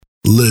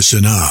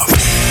listen up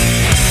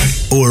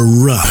or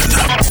run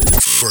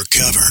for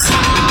cover.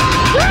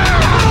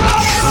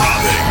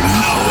 Dropping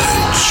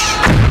knowledge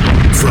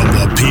from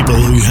the people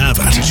who have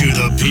it to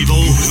the people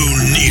who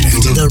need it.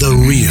 The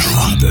real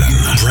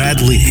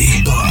Brad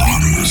Lee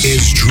Bombs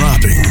is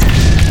dropping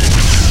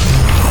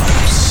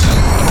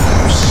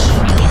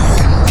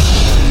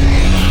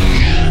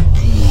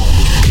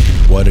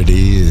what it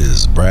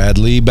is.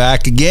 Bradley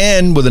back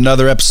again with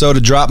another episode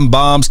of Dropping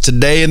Bombs.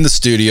 Today in the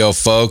studio,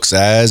 folks,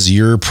 as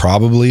you're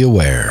probably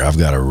aware, I've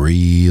got a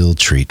real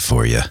treat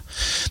for you.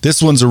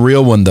 This one's a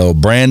real one, though.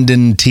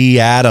 Brandon T.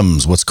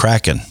 Adams. What's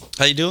cracking?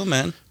 How you doing,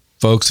 man?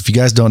 Folks, if you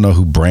guys don't know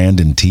who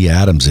Brandon T.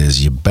 Adams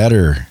is, you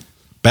better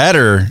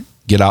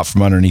get out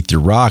from underneath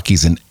your rock.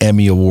 He's an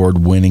Emmy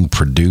Award-winning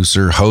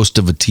producer, host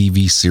of a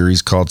TV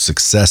series called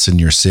Success in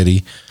Your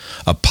City,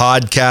 a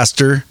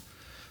podcaster,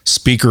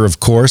 speaker,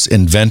 of course,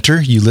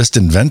 inventor. You list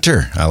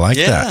inventor. I like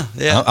that.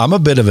 Yeah. I'm a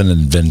bit of an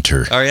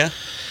inventor. Oh, yeah?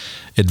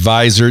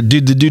 Advisor.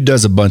 Dude, the dude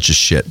does a bunch of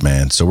shit,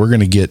 man. So we're going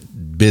to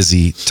get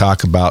busy,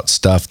 talk about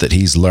stuff that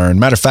he's learned.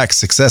 Matter of fact,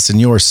 Success in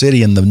Your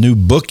City and the new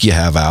book you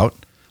have out.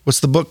 What's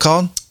the book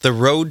called? The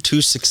Road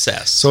to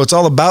Success. So it's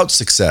all about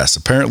success.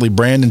 Apparently,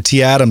 Brandon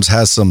T. Adams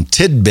has some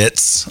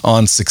tidbits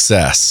on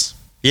success.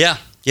 Yeah,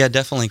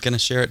 definitely gonna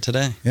share it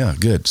today. Yeah,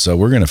 good. So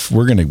we're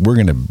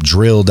gonna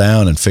drill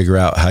down and figure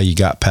out how you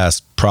got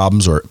past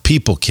problems, or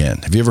people can.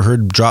 Have you ever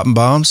heard Dropping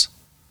Bombs?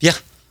 Yeah.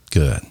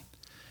 Good.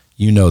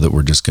 You know that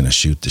we're just gonna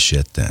shoot the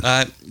shit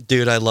then.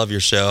 Dude, I love your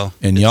show.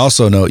 And you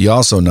also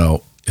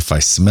know if I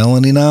smell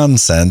any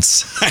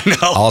nonsense, I know.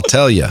 I'll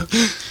tell you.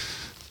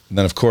 And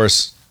then of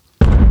course,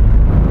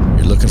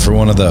 you're looking for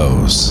one of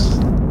those.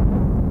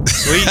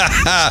 Sweet.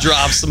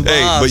 Drop some bombs.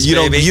 Hey, but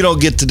you don't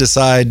get to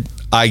decide.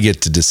 I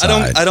get to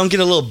decide. I don't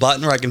get a little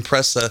button where I can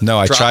press the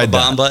I drop tried a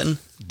bomb button.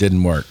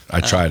 Didn't work. I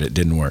tried it.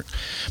 Didn't work.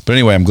 But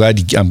anyway, I'm glad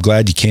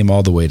you came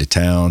all the way to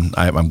town.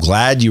 I'm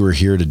glad you were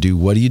here to do.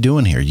 What are you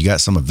doing here? You got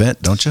some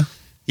event, don't you?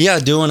 Yeah,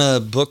 doing a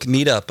book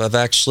meetup.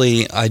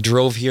 I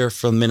drove here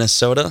from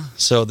Minnesota,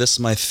 so this is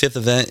my 5th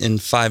event in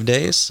 5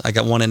 days. I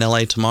got one in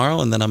LA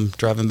tomorrow, and then I'm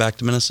driving back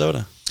to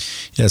Minnesota.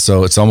 Yeah,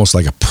 so it's almost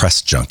like a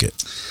press junket.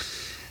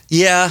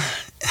 Yeah.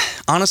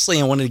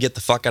 Honestly, I wanted to get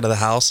the fuck out of the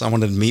house. I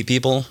wanted to meet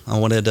people. I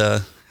wanted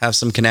to have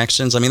some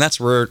connections. I mean, that's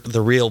where the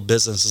real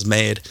business is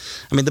made.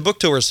 I mean, the book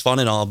tour is fun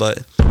and all, but...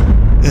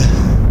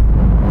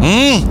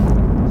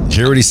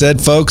 Hear what he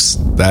said, folks?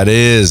 That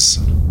is.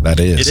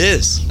 It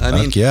is. I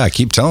mean, yeah, I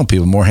keep telling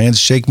people, more hands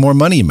shake, more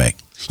money you make.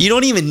 You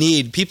don't even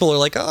need... People are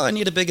like, oh, I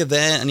need a big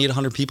event. I need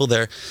 100 people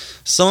there.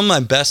 Some of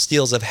my best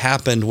deals have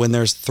happened when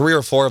there's 3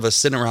 or 4 of us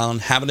sitting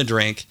around having a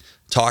drink,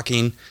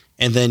 talking,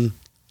 and then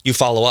you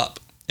follow up.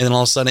 And then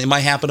all of a sudden, it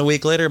might happen a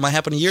week later, it might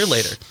happen a year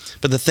later.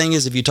 But the thing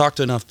is, if you talk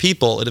to enough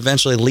people, it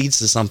eventually leads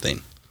to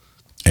something.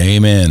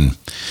 Amen.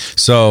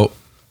 So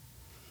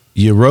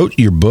you wrote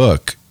your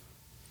book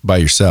by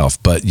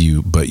yourself, but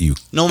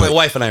my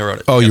wife and I wrote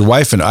it. Oh, your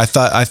wife and I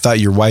thought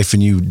your wife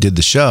and you did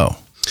the show.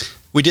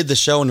 We did the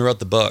show and wrote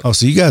the book. Oh,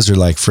 so you guys are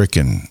like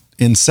freaking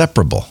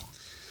inseparable.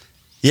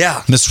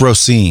 Yeah. Miss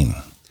Rosine.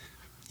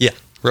 Yeah.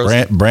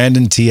 Rosine.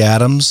 Brandon T.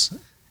 Adams.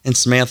 And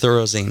Samantha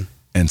Rosine.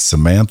 And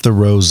Samantha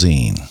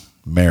Rosine.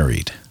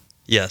 Married.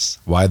 Yes.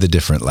 Why the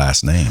different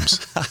last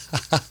names?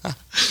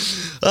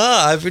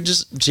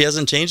 She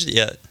hasn't changed it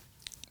yet.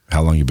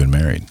 How long you been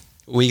married?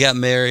 We got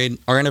married.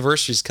 Our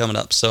anniversary's coming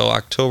up, so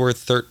October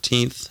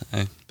 13th.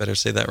 I better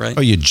say that right.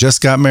 Oh, you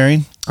just got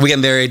married? We got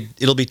married.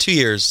 It'll be 2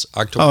 years.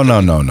 October. Oh,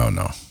 13th.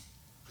 No.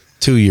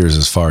 2 years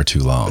is far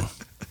too long.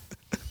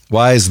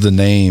 Why is the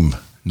name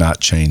not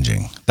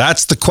changing?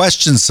 That's the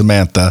question,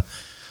 Samantha.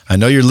 I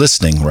know you're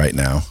listening right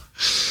now.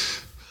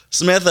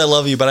 Samantha, I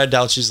love you, but I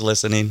doubt she's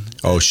listening.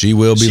 Oh, she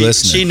will be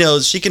listening. She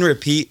knows. She can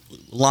repeat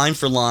line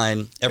for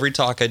line every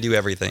talk I do,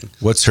 everything.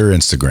 What's her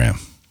Instagram?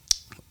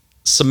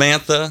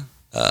 Samantha,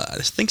 I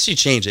think she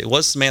changed it. It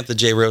was Samantha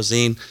J.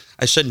 Rosine.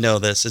 I should know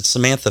this. It's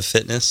Samantha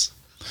Fitness.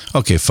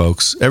 Okay,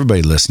 folks,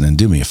 everybody listening,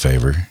 do me a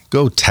favor.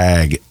 Go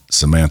tag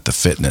Samantha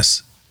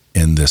Fitness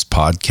in this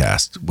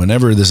podcast.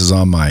 Whenever this is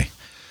on my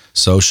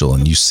social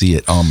and you see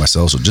it on my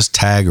social, just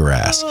tag her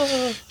ass.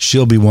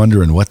 She'll be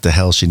wondering what the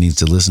hell she needs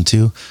to listen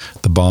to.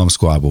 The Bomb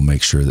Squad will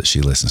make sure that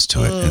she listens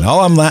to it. And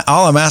all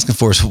I'm asking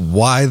for is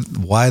why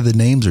the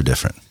names are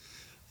different.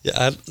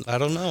 Yeah, I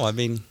don't know. I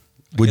mean,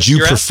 would you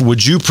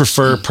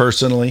prefer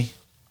personally?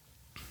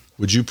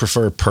 Would you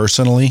prefer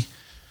personally?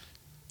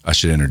 I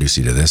should introduce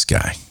you to this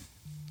guy.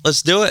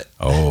 Let's do it.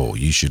 Oh,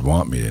 you should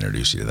want me to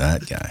introduce you to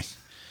that guy.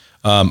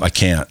 I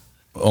can't.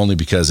 Only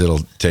because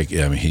it'll take.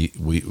 I mean,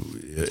 we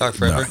talk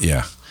forever. No,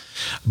 yeah,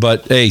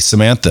 but hey,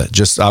 Samantha,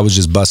 I was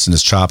just busting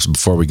his chops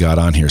before we got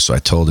on here, so I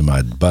told him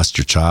I'd bust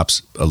your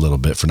chops a little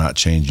bit for not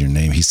changing your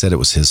name. He said it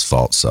was his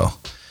fault, so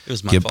it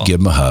was my fault. Give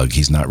him a hug.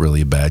 He's not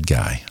really a bad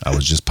guy. I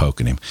was just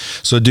poking him.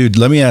 So, dude,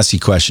 let me ask you a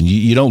question.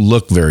 You don't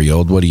look very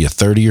old. What are you,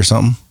 30 or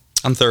something?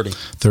 I'm 30.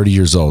 30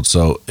 years old.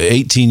 So,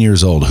 18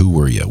 years old. Who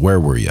were you? Where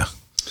were you?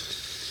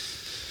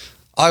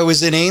 I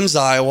was in Ames,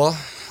 Iowa.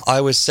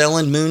 I was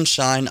selling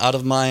moonshine out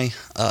of my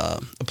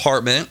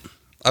apartment,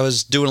 I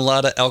was doing a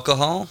lot of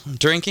alcohol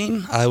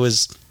drinking. I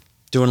was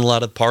doing a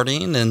lot of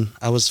partying, and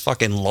I was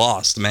fucking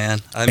lost, man.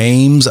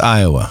 Ames,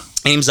 Iowa.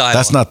 Ames, Iowa.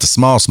 That's not the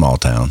small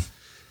town.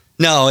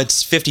 No,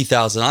 it's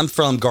 50,000. I'm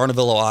from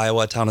Garnerville,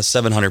 Iowa, a town of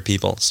 700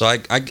 people. So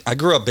I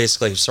grew up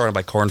basically surrounded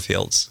by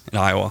cornfields in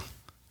Iowa.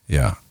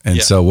 Yeah.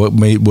 And so what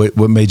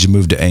made you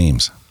move to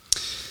Ames?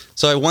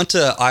 So I went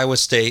to Iowa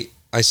State.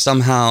 I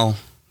somehow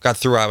got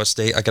through Iowa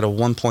State. I got a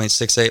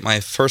 1.68 my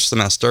first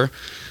semester.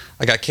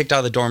 I got kicked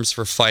out of the dorms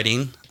for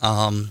fighting.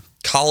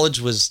 College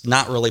was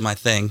not really my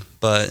thing,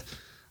 but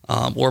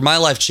where my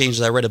life changed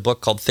is I read a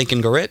book called Think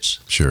and Grow Rich.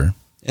 Sure.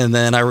 And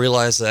then I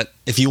realized that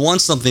if you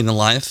want something in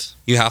life,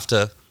 you have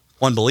to,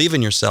 one, believe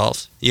in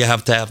yourself. You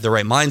have to have the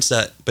right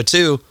mindset. But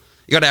two,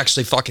 you got to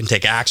actually fucking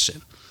take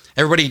action.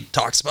 Everybody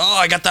talks about,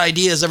 I got the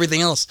ideas,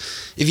 everything else.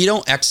 If you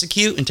don't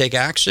execute and take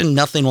action,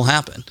 nothing will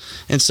happen.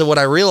 And so what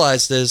I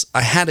realized is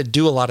I had to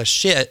do a lot of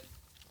shit,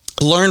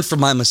 learn from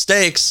my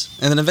mistakes,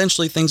 and then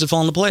eventually things would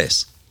fall into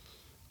place.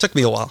 Took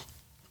me a while.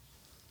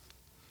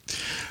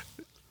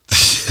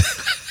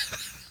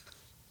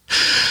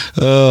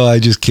 Oh, I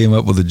just came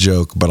up with a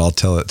joke, but I'll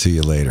tell it to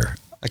you later.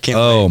 I can't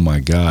Oh wait. my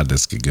God,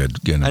 that's good.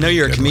 I know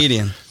you're a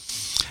comedian.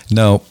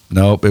 No,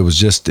 it was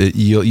just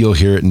you'll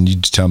hear it and you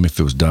just tell me if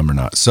it was dumb or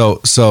not.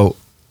 So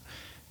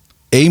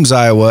Ames,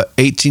 Iowa,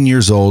 18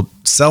 years old,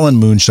 selling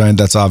moonshine.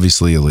 That's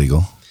obviously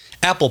illegal.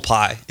 Apple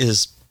pie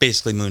is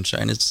basically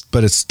moonshine.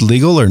 But it's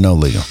legal or no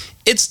legal?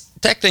 It's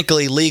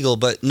technically legal,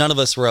 but none of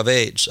us were of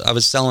age. I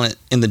was selling it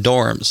in the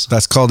dorms.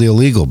 That's called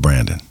illegal,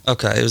 Brandon.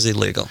 Okay, it was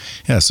illegal.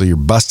 Yeah, so you're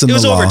busting the law.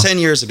 It was over 10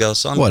 years ago,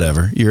 so I'm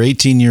whatever. You're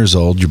 18 years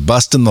old. You're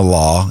busting the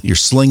law. You're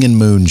slinging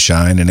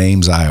moonshine in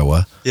Ames,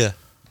 Iowa. Yeah.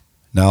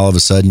 Now all of a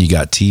sudden you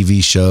got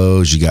TV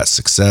shows, you got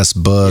success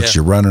books,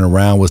 You're running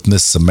around with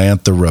Miss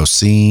Samantha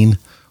Rosine.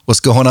 What's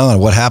going on?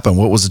 What happened?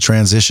 What was the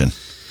transition?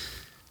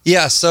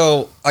 Yeah,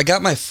 so I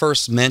got my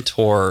first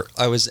mentor.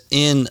 I was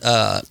in,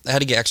 I had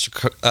to get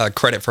extra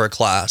credit for a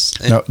class.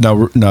 And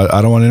No,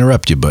 I don't want to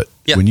interrupt you, but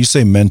when you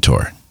say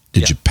mentor,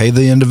 did you pay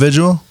the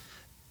individual?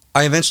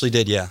 I eventually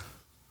did, yeah.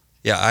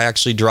 Yeah, I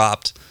actually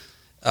dropped,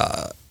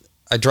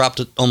 I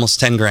dropped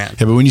almost 10 grand.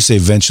 Yeah, but when you say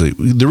eventually,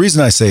 the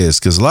reason I say this,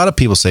 because a lot of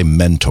people say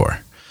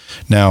mentor.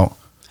 Now,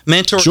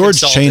 mentor George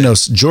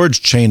consultant.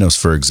 Chanos,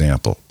 for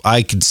example,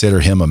 I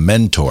consider him a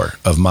mentor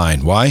of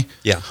mine. Why?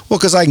 Yeah. Well,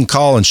 because I can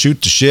call and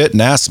shoot the shit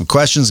and ask some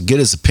questions, get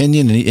his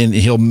opinion, and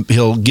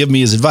he'll give me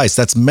his advice.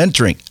 That's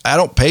mentoring. I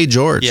don't pay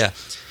George. Yeah.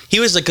 He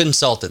was a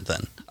consultant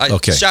then.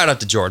 Okay. Shout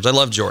out to George. I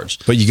love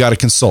George. But you got a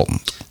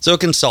consultant. So a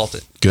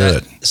consultant.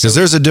 Good. Because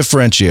there's a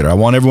differentiator. I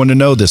want everyone to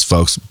know this,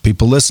 folks,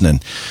 people listening,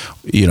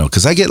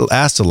 because I get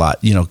asked a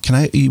lot,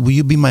 will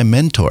you be my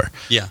mentor?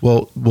 Yeah.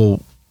 Well,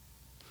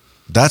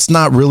 that's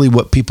not really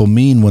what people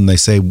mean when they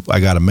say, I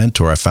got a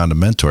mentor, I found a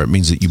mentor. It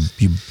means that you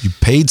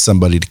paid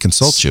somebody to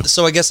consult you.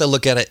 So I guess I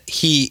look at it,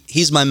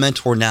 he's my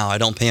mentor now. I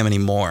don't pay him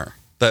anymore.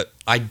 But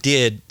I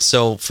did.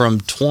 So from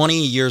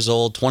 20 years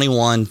old,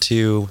 21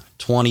 to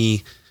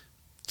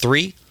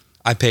 23,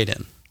 I paid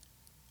him.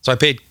 So I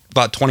paid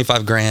about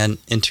 25 grand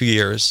in 2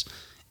 years.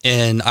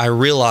 And I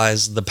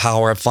realized the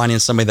power of finding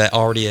somebody that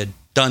already had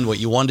done what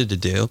you wanted to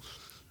do.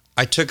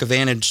 I took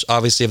advantage,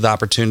 obviously, of the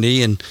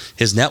opportunity and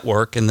his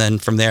network. And then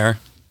from there,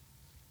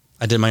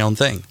 I did my own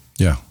thing.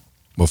 Yeah.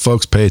 Well,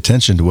 folks, pay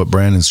attention to what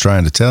Brandon's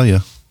trying to tell you.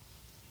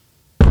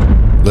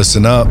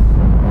 Listen up.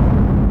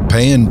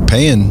 Paying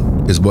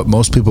is what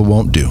most people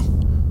won't do.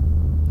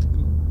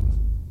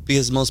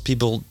 Because most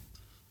people,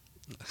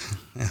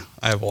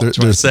 I have what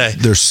to say.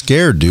 They're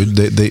scared, dude.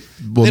 They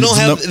don't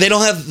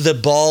have the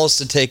balls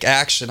to take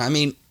action. I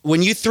mean,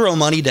 when you throw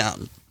money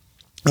down,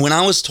 when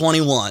I was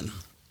 21,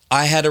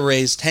 I had to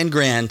raise 10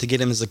 grand to get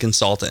him as a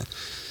consultant.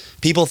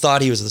 People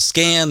thought he was a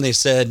scam. They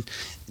said,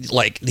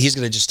 he's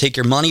going to just take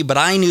your money. But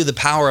I knew the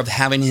power of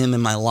having him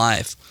in my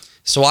life.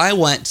 So I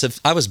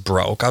was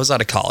broke. I was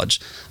out of college.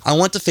 I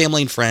went to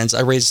family and friends.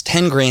 I raised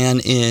 10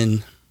 grand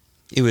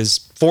it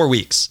was 4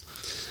 weeks.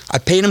 I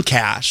paid him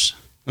cash.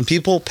 When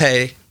people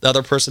pay, the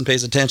other person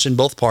pays attention,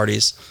 both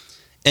parties.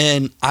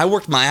 And I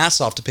worked my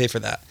ass off to pay for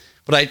that.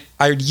 But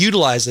I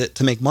utilize it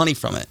to make money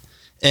from it.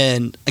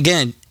 And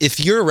again, if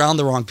you're around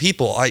the wrong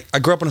people, I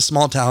grew up in a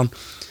small town.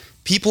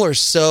 People are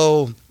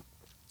so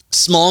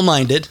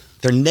small-minded.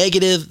 They're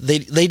negative.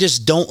 They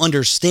just don't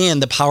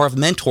understand the power of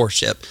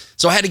mentorship.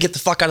 So I had to get the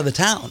fuck out of the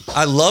town.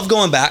 I love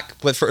going back,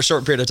 but for a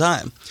short period of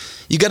time.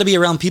 You got to be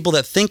around people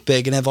that think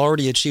big and have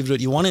already achieved what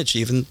you want to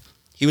achieve. And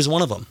he was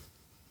one of them.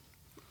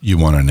 You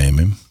want to name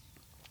him?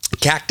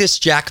 Cactus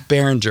Jack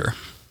Behringer.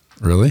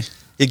 Really?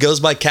 He goes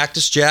by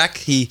Cactus Jack.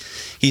 He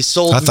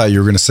sold. I thought you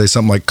were going to say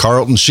something like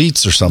Carlton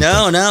Sheets or something.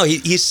 No.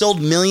 He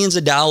sold millions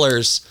of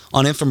dollars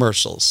on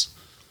infomercials.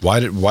 Why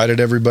did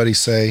everybody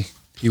say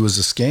he was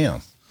a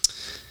scam?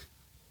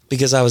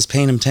 Because I was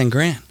paying him 10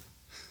 grand.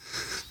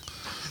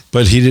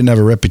 But he didn't have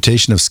a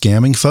reputation of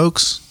scamming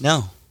folks?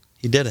 No,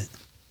 he didn't.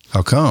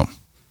 How come?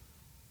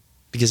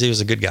 Because he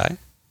was a good guy.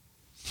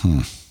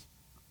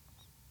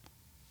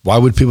 Why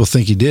would people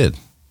think he did?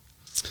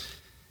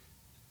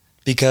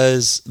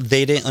 because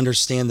they didn't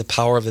understand the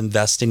power of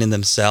investing in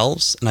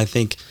themselves. And I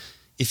think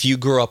if you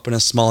grew up in a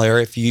small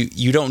area, if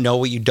you don't know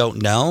what you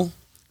don't know,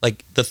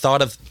 like the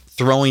thought of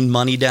throwing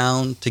money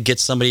down to get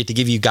somebody to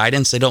give you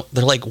guidance, they're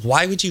like,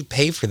 why would you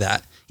pay for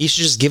that? He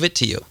should just give it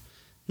to you.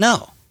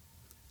 No,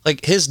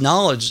 like his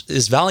knowledge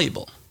is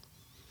valuable.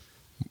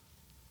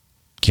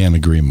 Can't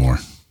agree more.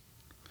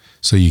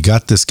 So you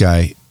got this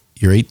guy,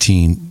 you're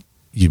 18,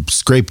 you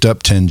scraped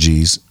up 10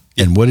 G's,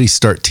 and what did he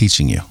start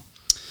teaching you?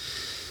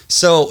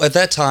 So at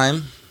that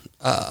time,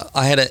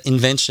 I had an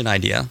invention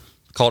idea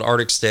called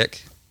Arctic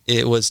Stick.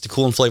 It was to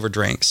cool and flavor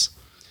drinks.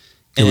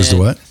 It was to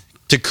what?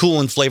 To cool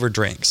and flavor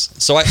drinks.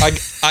 So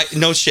I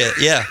no shit,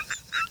 yeah.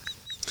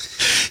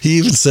 He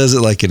even says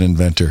it like an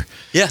inventor.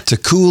 Yeah. To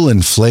cool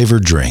and flavor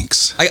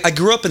drinks. I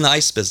grew up in the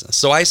ice business.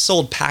 So I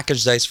sold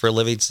packaged ice for a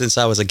living since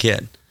I was a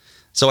kid.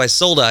 So I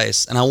sold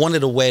ice and I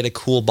wanted a way to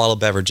cool bottled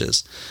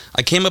beverages.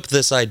 I came up with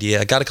this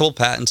idea. I got a couple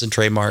patents and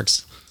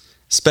trademarks,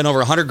 spent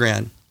over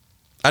 $100,000.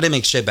 I didn't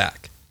make shit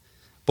back.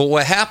 But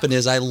what happened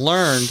is I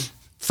learned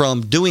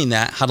from doing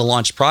that how to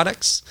launch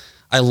products.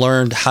 I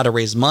learned how to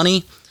raise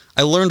money.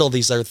 I learned all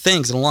these other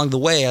things. And along the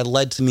way, it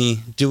led to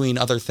me doing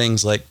other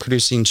things like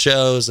producing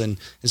shows and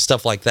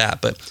stuff like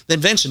that. But the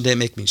invention didn't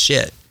make me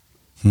shit.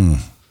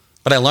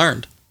 But I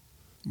learned.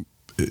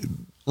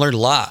 Learned a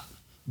lot.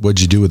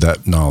 What'd you do with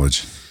that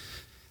knowledge?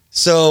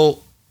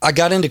 So I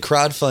got into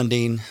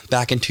crowdfunding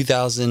back in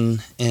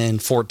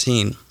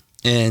 2014.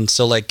 And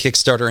so like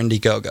Kickstarter,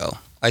 Indiegogo.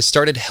 I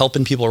started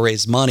helping people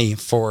raise money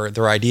for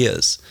their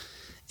ideas.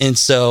 And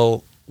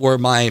so where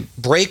my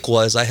break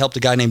was, I helped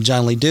a guy named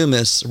John Lee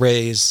Dumas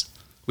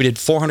we did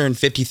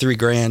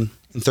 $453,000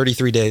 in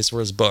 33 days for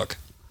his book.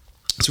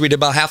 So we did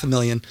about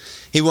 $500,000.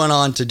 He went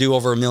on to do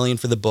over $1 million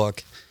for the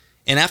book.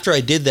 And after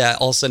I did that,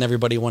 all of a sudden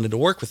everybody wanted to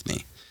work with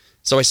me.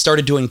 So I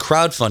started doing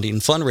crowdfunding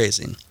and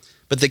fundraising.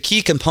 But the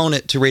key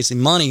component to raising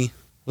money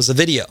was the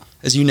video.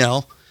 As you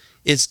know,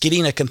 it's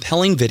getting a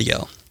compelling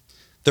video,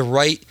 the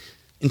right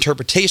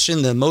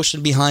interpretation, the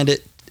emotion behind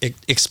it,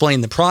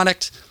 explain the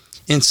product.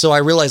 And so I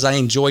realized I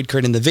enjoyed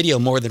creating the video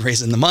more than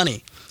raising the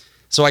money.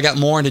 So I got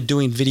more into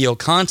doing video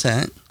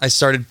content. I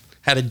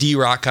had a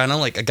D-Rock kind of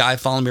like a guy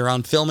following me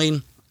around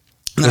filming.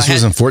 This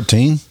was in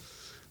 14?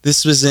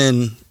 This was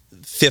in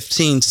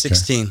 15,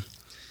 16. Okay.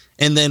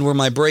 And then where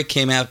my break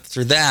came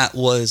after that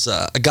was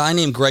a guy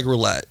named Greg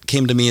Roulette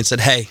came to me and said,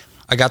 hey,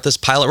 I got this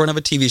pilot run of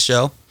a TV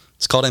show.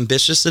 It's called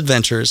Ambitious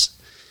Adventures.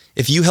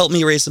 If you help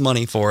me raise the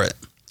money for it,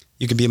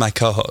 you can be my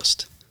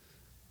co-host.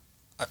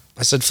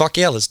 I said, fuck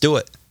yeah, let's do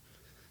it.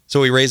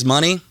 So we raised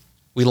money.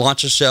 We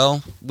launched a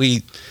show.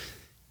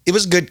 It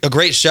was a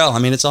great show. I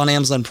mean, it's on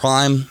Amazon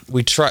Prime.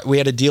 We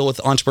had a deal with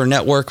Entrepreneur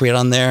Network. We had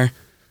on there.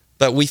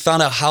 But we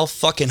found out how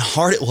fucking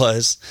hard it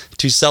was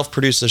to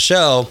self-produce a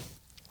show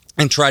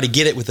and try to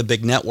get it with a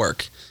big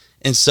network.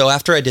 And so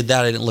after I did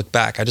that, I didn't look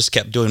back. I just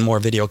kept doing more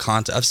video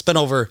content. I've spent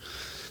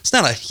it's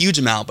not a huge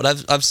amount,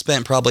 but I've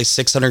spent probably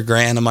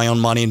 $600,000 of my own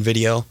money in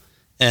video,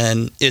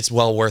 and it's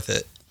well worth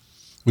it.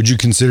 Would you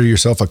consider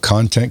yourself a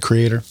content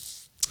creator?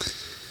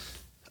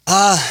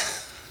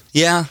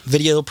 Yeah,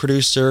 video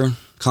producer,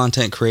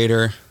 content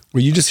creator.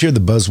 Well, you just hear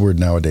the buzzword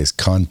nowadays,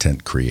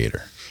 content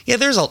creator. Yeah,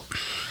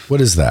 What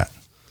is that?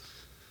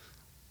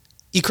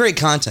 You create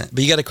content,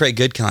 but you got to create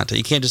good content.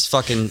 You can't just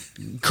fucking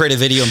create a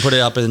video and put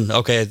it up and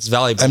okay, it's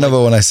valuable. I know,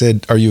 but when I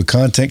said, "Are you a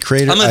content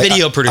creator?" I'm a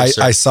video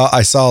producer. I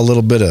saw a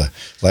little bit of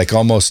like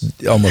almost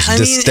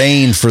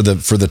disdain for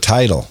the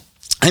title.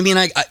 I mean,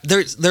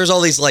 there's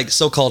all these like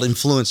so-called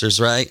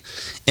influencers, right?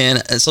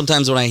 And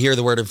sometimes when I hear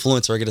the word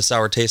influencer, I get a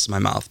sour taste in my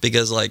mouth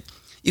because like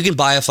you can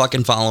buy a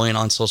fucking following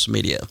on social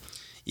media.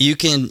 You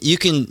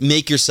can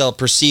make yourself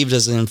perceived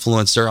as an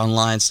influencer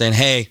online, saying,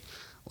 "Hey,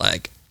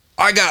 like."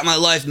 I got my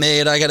life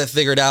made. I got it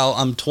figured out.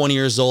 I'm 20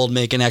 years old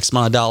making X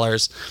amount of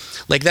dollars.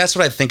 Like that's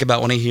what I think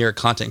about when I hear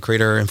content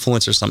creator or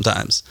influencer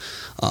sometimes.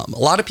 A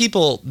lot of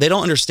people, they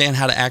don't understand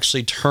how to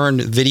actually turn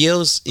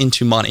videos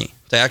into money.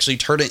 They actually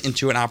turn it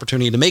into an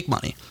opportunity to make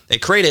money. They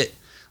create it.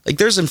 Like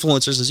there's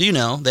influencers, as you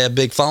know, they have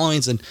big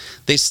followings and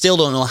they still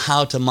don't know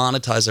how to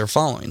monetize their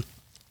following.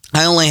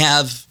 I only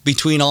have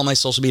between all my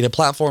social media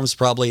platforms,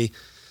 probably,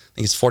 I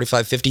think it's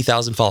 45,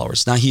 50,000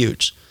 followers. Not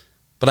huge.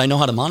 But I know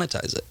how to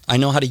monetize it. I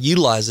know how to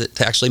utilize it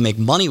to actually make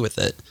money with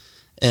it.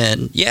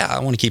 And yeah, I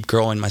want to keep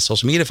growing my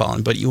social media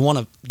following, but you want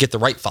to get the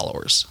right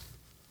followers.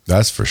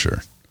 That's for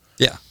sure.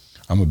 Yeah.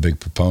 I'm a big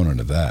proponent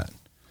of that.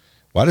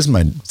 Why does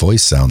my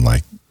voice sound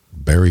like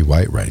Barry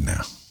White right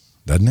now?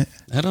 Doesn't it?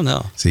 I don't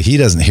know. See, he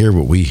doesn't hear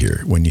what we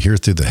hear. When you hear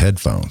through the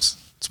headphones,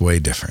 it's way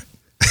different.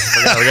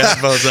 We got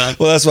headphones on.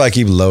 Well, that's why I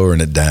keep lowering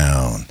it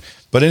down.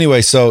 But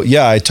anyway, so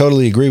yeah, I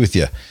totally agree with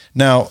you.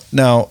 Now,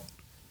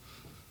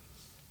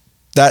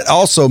 that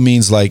also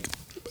means like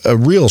a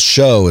real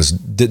show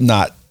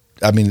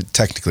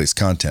technically it's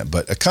content,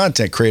 but a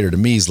content creator to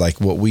me is like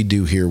what we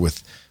do here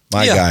with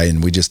my guy,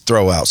 and we just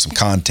throw out some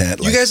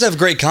content. You guys have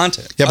great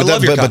content. Yeah,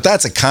 but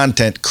that's a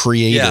content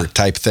creator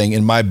type thing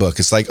in my book.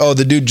 It's like, oh,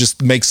 the dude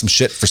just makes some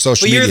shit for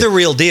social media. But you're the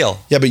real deal.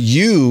 Yeah, but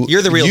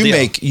you're the real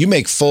deal. You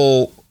make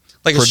full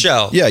Like a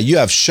show. Yeah, you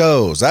have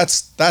shows.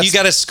 That's you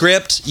got a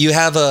script. You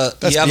have a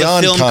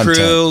film content.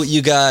 crew.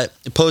 You got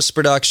post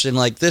production.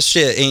 Like this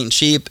shit ain't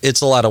cheap. It's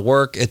a lot of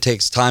work. It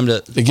takes time to.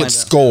 It gets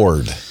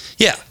scored.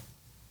 Yeah.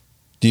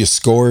 Do you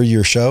score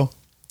your show?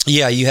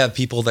 Yeah, you have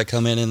people that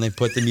come in and they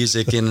put the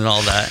music in and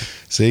all that.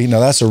 See, no,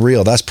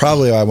 that's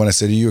probably why when I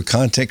said, are you a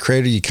content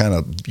creator? You kind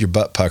of your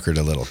butt puckered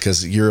a little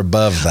because you're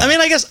above that. I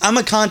mean, I guess I'm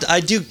a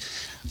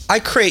I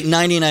create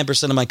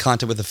 99% of my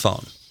content with a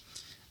phone.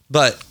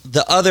 But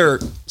the other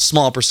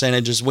small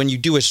percentage is when you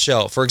do a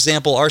show. For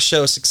example, our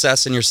show,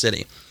 Success in Your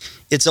City,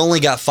 it's only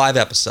got 5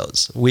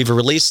 episodes. We've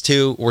released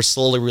 2. We're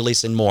slowly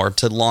releasing more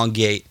to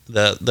elongate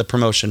the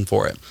promotion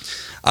for it.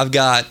 I've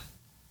got,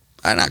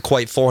 not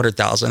quite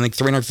 400,000, I think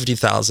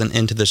 350,000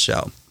 into the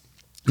show.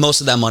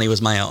 Most of that money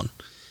was my own.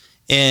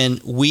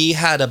 And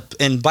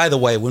and by the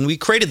way, when we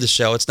created the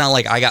show, it's not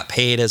like I got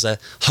paid as a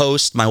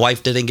host. My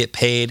wife didn't get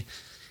paid.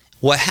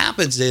 What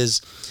happens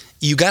is,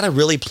 you got to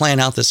really plan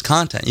out this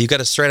content. You got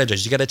to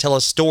strategize. You got to tell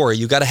a story.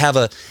 You got to have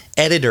a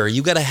editor.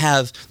 You got to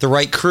have the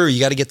right crew. You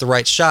got to get the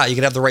right shot. You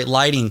got to have the right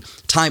lighting,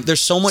 time. There's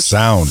so much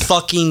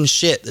fucking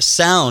shit, the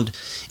sound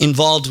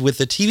involved with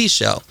the TV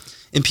show,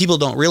 and people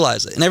don't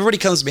realize it. And everybody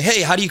comes to me,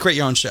 hey, how do you create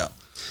your own show?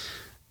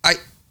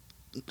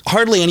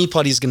 Hardly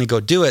anybody's going to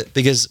go do it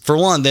because, for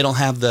one, they don't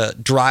have the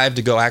drive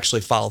to go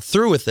actually follow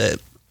through with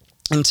it.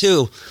 And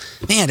 2,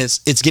 man,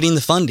 it's getting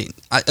the funding.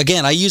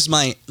 I use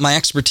my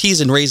expertise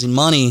in raising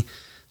money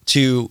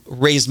to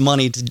raise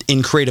money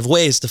in creative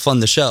ways to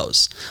fund the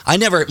shows.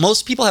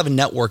 Most people have a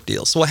network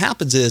deal. So what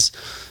happens is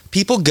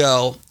people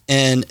go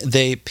and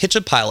they pitch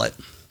a pilot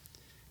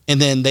and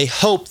then they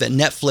hope that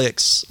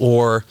Netflix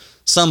or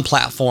some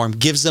platform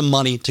gives them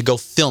money to go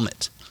film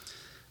it.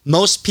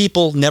 Most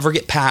people never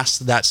get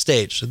past that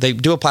stage. They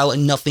do a pilot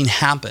and nothing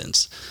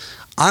happens.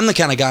 I'm the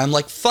kind of guy, I'm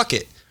like, fuck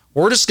it.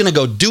 We're just going to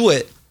go do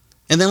it.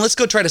 And then let's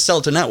go try to sell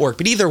it to network.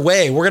 But either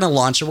way, we're going to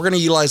launch it. We're going to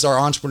utilize our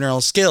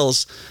entrepreneurial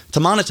skills to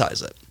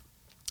monetize it.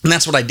 And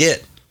that's what I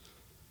did.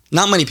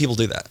 Not many people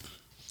do that.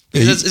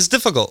 It's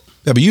difficult.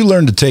 Yeah, but you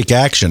learn to take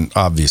action,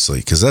 obviously,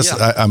 because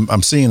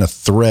I'm seeing a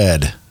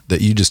thread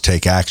that you just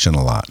take action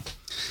a lot.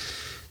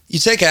 You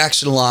take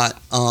action a lot.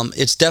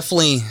 It's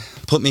definitely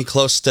put me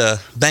close to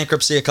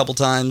bankruptcy a couple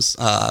times.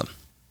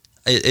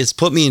 It's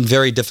put me in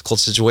very difficult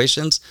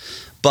situations,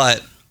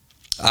 but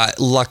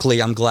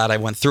luckily I'm glad I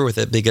went through with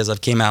it because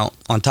I've came out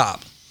on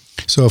top.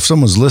 So if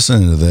someone's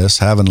listening to this,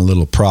 having a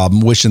little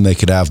problem, wishing they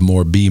could have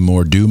more, be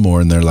more, do more,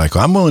 and they're like,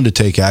 I'm willing to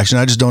take action,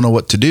 I just don't know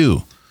what to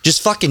do.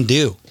 Just fucking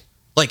do.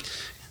 Like,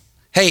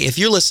 hey, if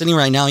you're listening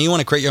right now and you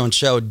want to create your own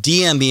show,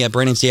 DM me at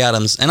Brandon T.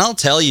 Adams, and I'll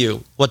tell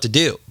you what to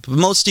do. But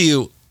most of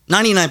you,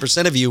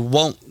 99% of you,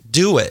 won't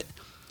do it.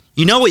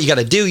 You know what you got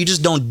to do. You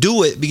just don't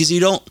do it because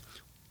you're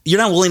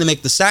not willing to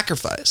make the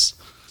sacrifice.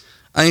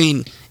 I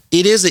mean,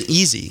 it isn't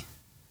easy.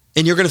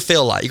 And you're going to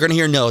fail a lot. You're going to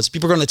hear no's.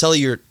 People are going to tell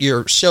you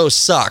your show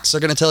sucks.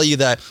 They're going to tell you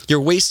that you're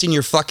wasting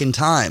your fucking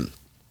time.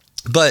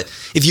 But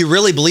if you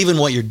really believe in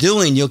what you're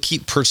doing, you'll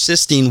keep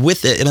persisting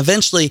with it. And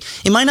eventually,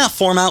 it might not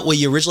form out what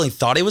you originally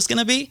thought it was going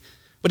to be,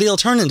 but it'll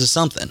turn into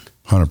something.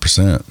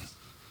 100%.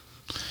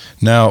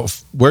 Now,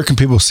 where can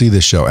people see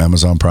this show?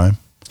 Amazon Prime?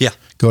 Yeah.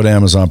 Go to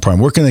Amazon Prime.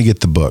 Where can they get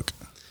the book?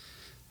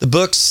 The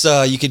books,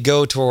 you could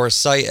go to our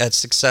site at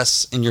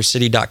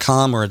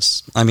successinyourcity.com, or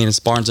it's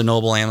Barnes &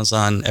 Noble,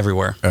 Amazon,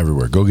 everywhere.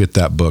 Everywhere. Go get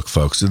that book,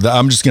 folks.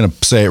 I'm just going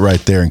to say it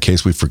right there in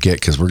case we forget,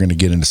 because we're going to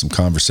get into some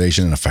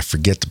conversation. And if I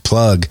forget to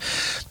plug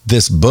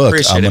this book,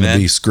 I'm going to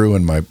be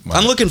screwing my...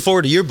 I'm looking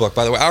forward to your book,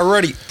 by the way. I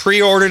already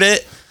pre-ordered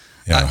it.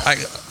 Yeah.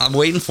 I'm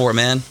waiting for it,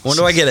 man. When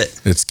do I get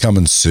it? It's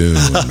coming soon,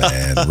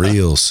 man.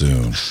 Real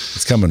soon.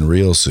 It's coming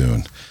real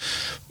soon.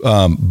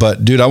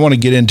 But, dude, I want to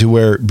get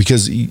into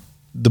because...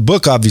 The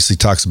book obviously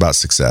talks about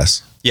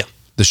success. Yeah.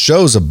 The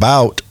show's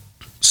about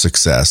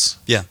success.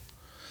 Yeah.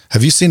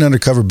 Have you seen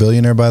Undercover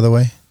Billionaire, by the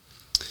way?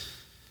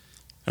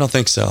 I don't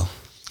think so.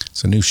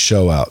 It's a new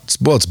show out.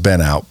 It's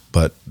been out,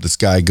 but this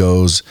guy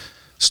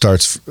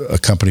starts a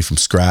company from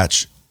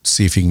scratch,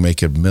 see if he can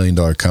make a $1 million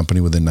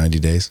company within 90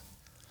 days.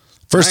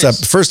 First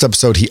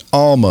episode, he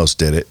almost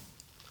did it,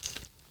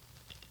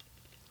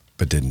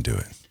 but didn't do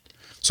it.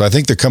 So I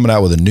think they're coming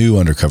out with a new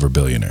Undercover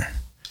Billionaire.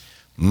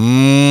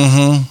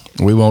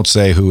 We won't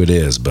say who it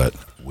is, but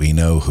we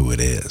know who it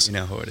is. We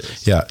know who it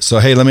is. Yeah. So,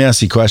 hey, let me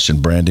ask you a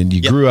question, Brandon.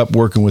 You grew up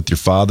working with your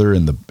father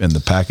in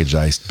the package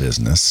ice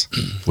business.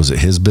 Was it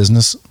his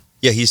business?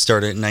 Yeah, he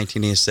started in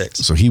 1986.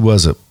 So he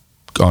was an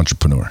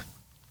entrepreneur.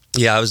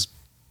 Yeah,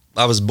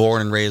 I was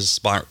born and raised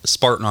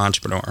Spartan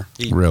entrepreneur.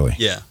 Really?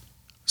 Yeah.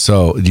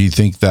 So do you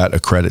think that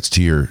accredits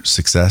to your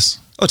success?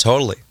 Oh,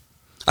 totally.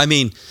 I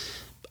mean,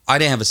 I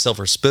didn't have a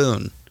silver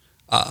spoon.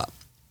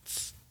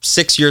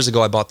 6 years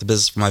ago, I bought the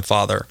business from my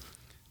father.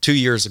 2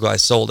 years ago, I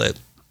sold it,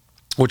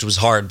 which was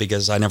hard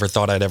because I never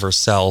thought I'd ever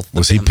sell.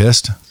 Was he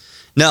pissed?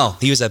 No,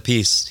 he was at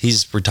peace.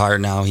 He's retired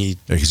now.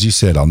 Because you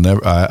said,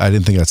 I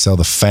didn't think I'd sell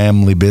the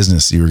family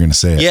business. You were going to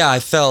say it. Yeah, I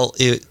felt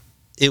it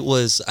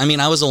was,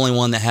 I was the only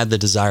one that had the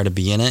desire to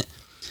be in it,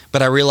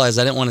 but I realized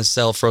I didn't want to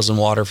sell frozen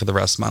water for the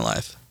rest of my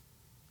life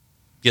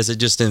because it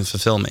just didn't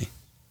fulfill me.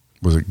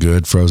 Was it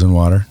good frozen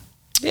water?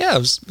 Yeah, it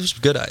was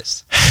good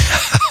ice.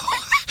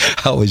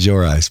 How was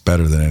your ice?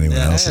 Better than anyone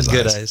else's I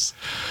had good ice?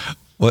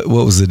 What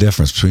was the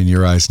difference between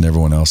your ice and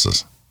everyone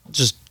else's?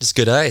 Just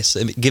good ice.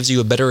 It gives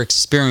you a better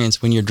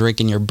experience when you're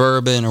drinking your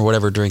bourbon or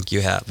whatever drink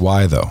you have.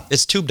 Why though?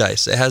 It's tubed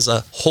ice. It has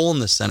a hole in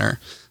the center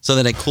so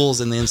that it cools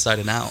in the inside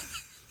and out.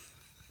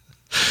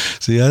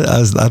 See, I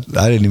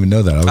didn't even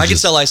know that. I can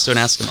sell ice to an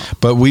Eskimo.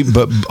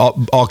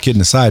 But all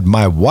kidding aside,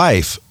 my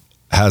wife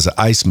has an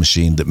ice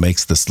machine that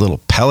makes this little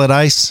pellet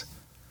ice.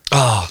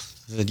 Oh,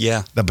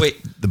 yeah. But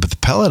the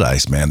pellet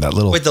ice, man, that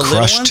little the crushed.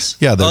 little ones?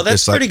 Yeah, oh,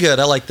 that's pretty good.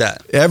 I like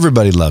that.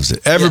 Everybody loves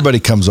it. Everybody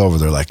comes over.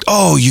 They're like,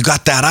 "Oh, you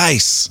got that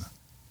ice."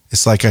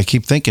 It's like I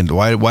keep thinking,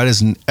 why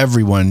doesn't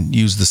everyone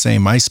use the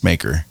same ice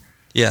maker?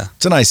 Yeah,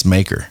 it's an ice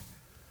maker,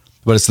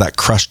 but it's that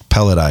crushed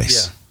pellet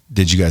ice. Yeah.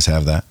 Did you guys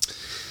have that?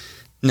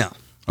 No.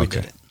 We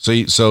okay.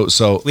 didn't.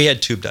 So we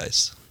had tubed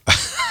ice.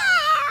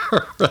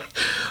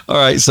 All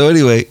right. So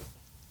anyway,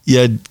 you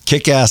had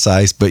kick-ass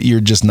ice, but you're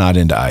just not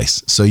into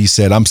ice. So you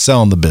said, I'm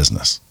selling the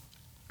business.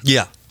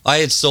 Yeah. I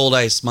had sold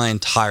ice my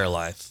entire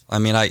life. I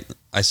mean, I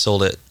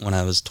sold it when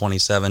I was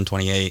 27,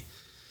 28.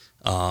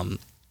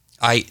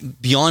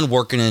 Beyond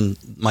working in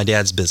my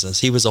dad's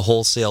business, he was a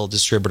wholesale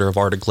distributor of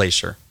Arctic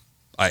Glacier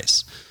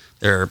ice.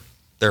 There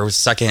was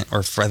second or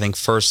I think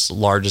first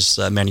largest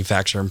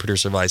manufacturer and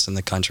producer of ice in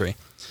the country.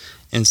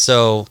 And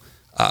so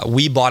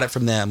we bought it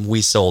from them.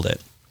 We sold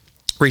it.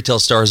 Retail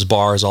stores,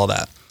 bars, all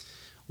that.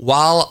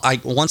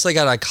 Once I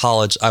got out of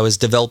college, I was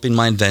developing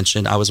my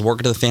invention. I was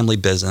working in the family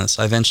business.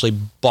 I eventually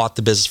bought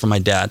the business from my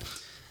dad.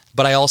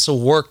 But I also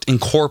worked in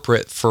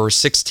corporate for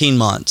 16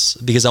 months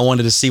because I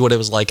wanted to see what it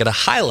was like at a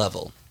high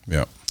level.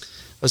 Yeah.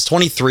 I was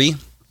 23.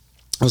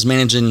 I was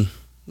managing, it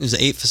was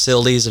 8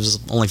 facilities. It was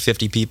only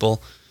 50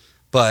 people.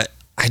 But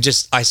I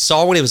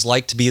saw what it was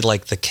like to be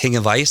like the king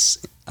of ice.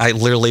 I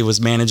literally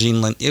was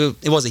managing,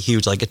 it wasn't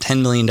huge, like a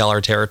 $10 million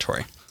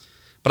territory.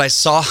 But I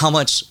saw how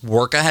much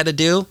work I had to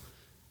do.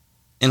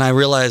 And I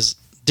realized,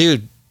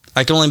 dude,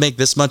 I can only make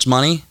this much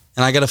money.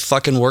 And I got to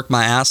fucking work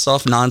my ass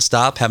off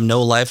nonstop, have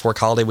no life, work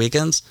holiday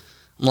weekends.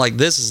 I'm like,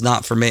 this is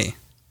not for me.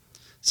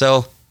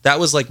 So that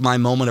was like my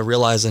moment of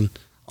realizing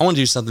I want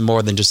to do something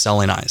more than just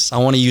selling ice. I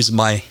want to use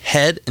my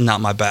head and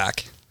not my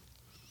back.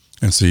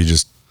 And so you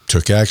just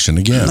took action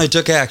again. I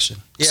took action.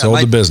 Yeah, sold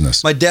the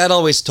business. My dad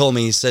always told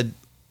me, he said,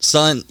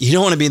 son, you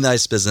don't want to be in the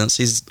ice business.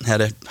 He's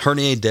had a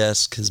herniated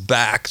disc. His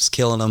back's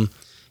killing him.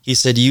 He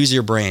said, use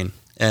your brain.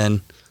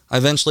 And I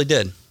eventually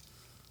did.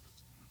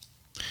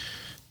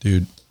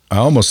 Dude, I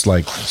almost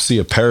like see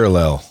a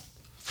parallel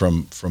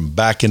from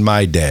back in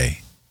my day,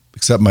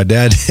 except my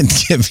dad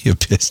didn't give me a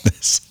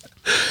business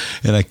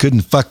and I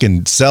couldn't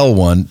fucking sell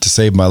one to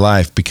save my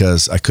life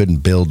because I couldn't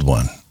build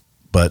one.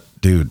 But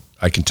dude,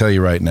 I can tell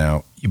you right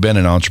now, you've been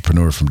an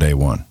entrepreneur from day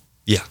one.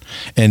 Yeah.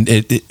 And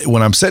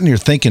when I'm sitting here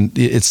thinking,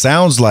 it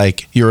sounds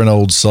like you're an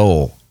old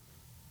soul,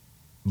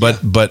 but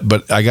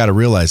I got to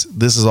realize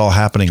this is all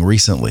happening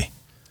recently.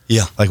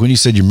 Yeah. Like when you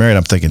said you're married,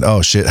 I'm thinking,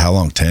 oh shit, how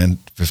long? 10,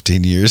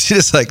 15 years?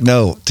 It's like,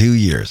 no, 2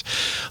 years.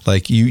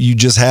 Like you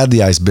just had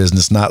the ice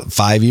business not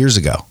 5 years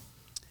ago.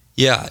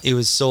 Yeah. It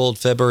was sold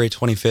February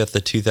 25th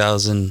of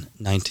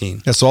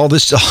 2019. Yeah. So all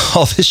this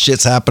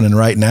shit's happening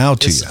right now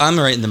to you. I'm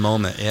right in the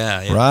moment.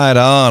 Yeah. Right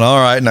on. All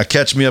right. Now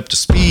catch me up to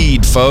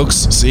speed, folks.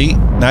 See,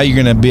 now you're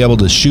going to be able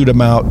to shoot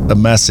him out a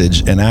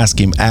message and ask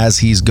him as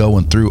he's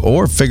going through,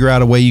 or figure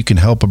out a way you can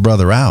help a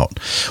brother out.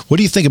 What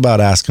do you think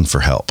about asking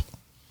for help?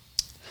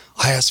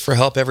 I ask for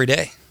help every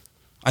day.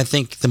 I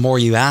think the more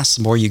you ask,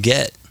 the more you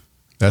get.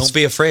 Don't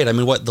be afraid. I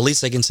mean, the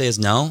least I can say is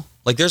no.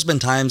 Like there's been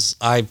times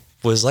I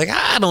was like,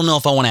 I don't know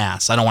if I want to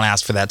ask. I don't want to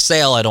ask for that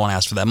sale. I don't want to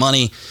ask for that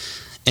money.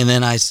 And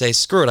then I say,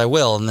 screw it, I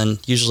will. And then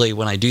usually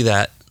when I do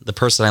that, the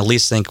person I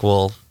least think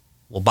will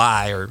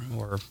buy or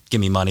give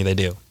me money, they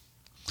do.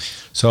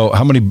 So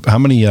how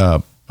many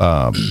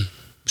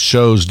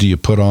shows do you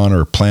put on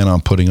or plan on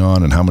putting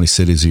on, and how many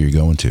cities are you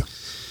going to?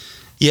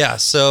 Yeah.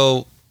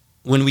 So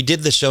when we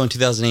did the show in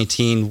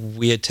 2018,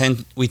 we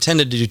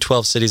tended to do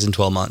 12 cities in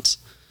 12 months.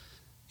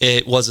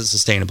 It wasn't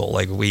sustainable.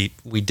 Like we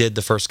did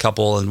the first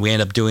couple and we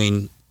ended up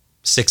doing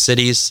 6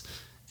 cities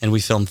and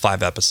we filmed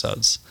 5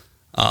 episodes.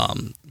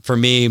 For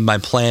me, my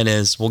plan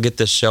is we'll get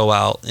this show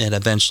out, and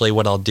eventually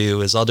what I'll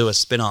do is I'll do a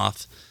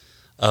spinoff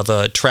of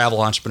a travel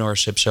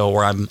entrepreneurship show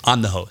where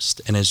I'm the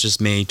host and it's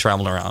just me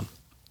traveling around.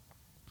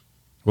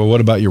 Well, what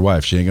about your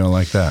wife? She ain't gonna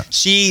like that.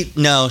 She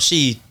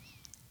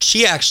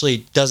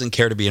actually doesn't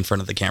care to be in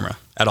front of the camera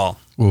at all.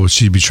 Well, would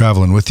she be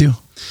traveling with you?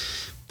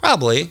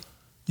 Probably.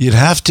 You'd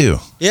have to.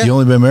 Yeah. You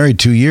only been married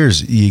 2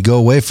 years. You go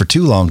away for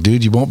too long,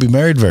 dude, you won't be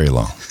married very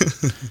long.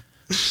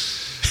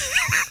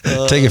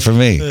 Take it from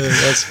me.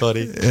 That's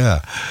funny.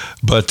 Yeah.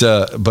 But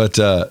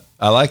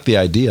I like the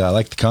idea. I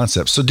like the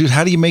concept. So, dude,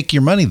 how do you make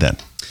your money then?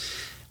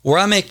 Where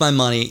I make my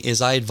money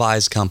is I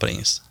advise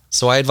companies.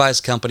 So I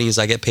advise companies,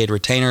 I get paid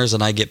retainers,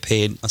 and I get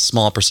paid a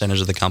small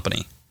percentage of the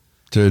company.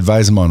 To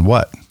advise them on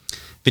what?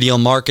 Video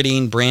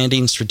marketing,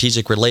 branding,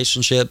 strategic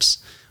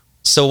relationships.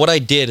 So what I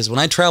did is when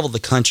I traveled the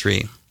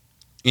country,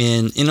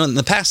 in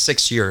the past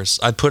 6 years,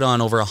 I put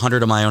on over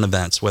 100 of my own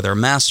events, whether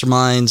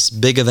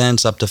masterminds, big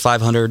events up to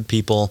 500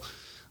 people.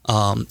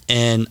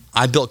 And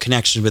I built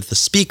connections with the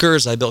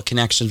speakers. I built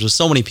connections with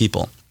so many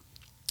people.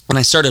 And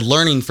I started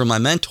learning from my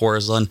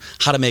mentors on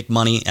how to make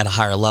money at a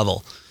higher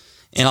level.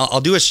 And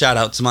I'll do a shout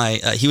out to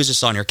he was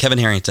just on here, Kevin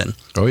Harrington.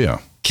 Oh, yeah.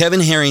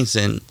 Kevin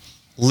Harrington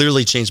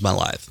literally changed my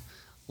life.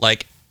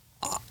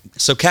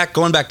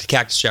 Going back to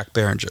Cactus Jack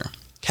Behringer.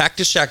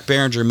 Cactus Jack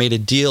Behringer made a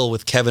deal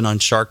with Kevin on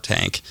Shark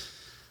Tank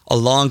a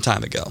long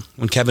time ago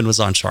when Kevin was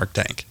on Shark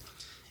Tank.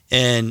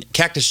 And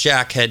Cactus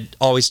Jack had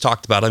always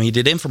talked about him. He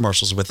did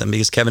infomercials with him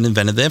because Kevin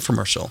invented the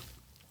infomercial.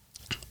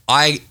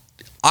 I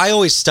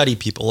always study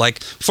people. Like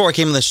before I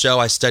came on the show,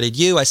 I studied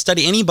you. I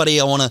study anybody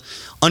I want to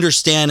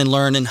understand and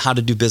learn and how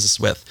to do business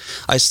with.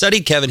 I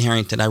studied Kevin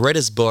Harrington. I read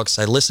his books.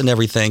 I listened to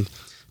everything.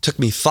 It took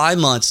me 5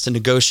 months to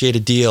negotiate a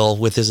deal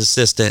with his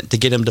assistant to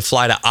get him to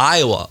fly to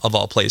Iowa, of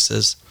all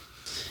places.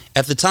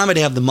 At the time, I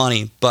didn't have the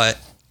money, but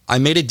I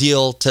made a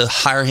deal to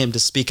hire him to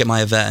speak at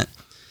my event.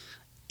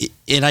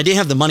 And I didn't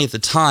have the money at the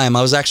time.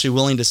 I was actually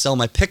willing to sell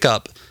my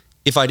pickup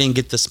if I didn't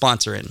get the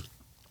sponsor in.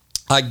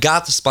 I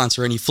got the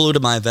sponsor in. He flew to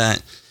my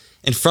event.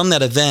 And from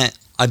that event,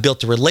 I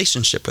built a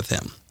relationship with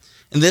him.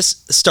 And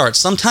this starts.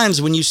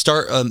 Sometimes when you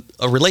start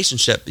a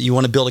relationship, you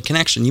want to build a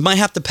connection. You might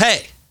have to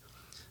pay.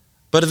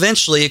 But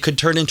eventually, it could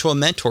turn into a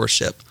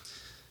mentorship.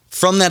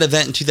 From that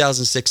event in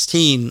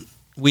 2016,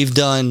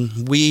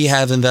 we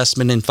have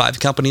investment in 5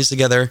 companies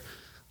together.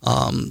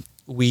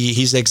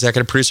 He's the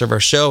executive producer of our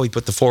show. He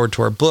put the forward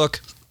to our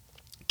book.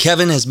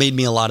 Kevin has made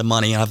me a lot of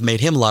money, and I've made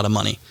him a lot of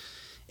money.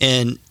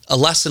 And a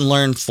lesson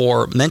learned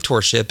for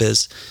mentorship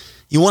is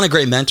you want a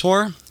great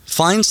mentor,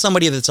 find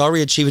somebody that's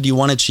already achieved what you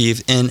want to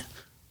achieve. And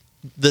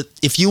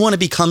if you want to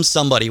become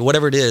somebody,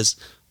 whatever it is,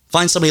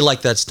 find somebody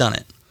like that's done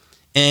it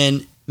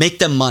and make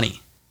them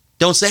money.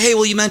 Don't say, hey,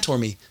 will you mentor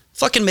me?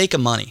 Fucking make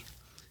them money.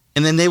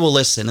 And then they will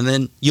listen, and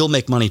then you'll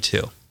make money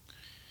too.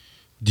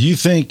 Do you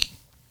think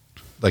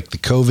like the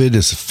COVID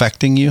is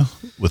affecting you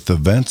with the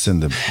events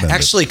and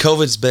Actually,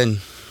 COVID's been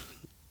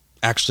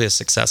actually a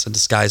success in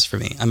disguise for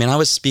me. I mean, I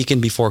was speaking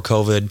before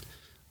COVID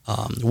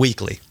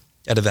weekly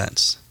at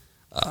events.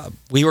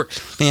 We were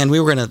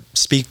going to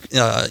speak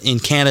in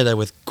Canada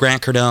with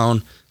Grant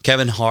Cardone,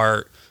 Kevin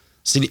Hart,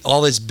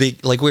 all this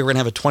big, like we were going to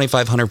have a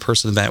 2,500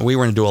 person event. We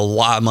were going to do a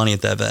lot of money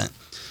at that event.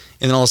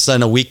 And then all of a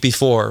sudden, a week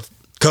before,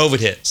 COVID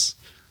hits.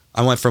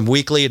 I went from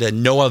weekly to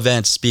no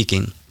events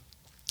speaking.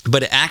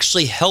 But it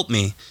actually helped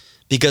me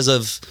because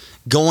of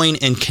going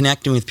and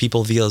connecting with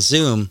people via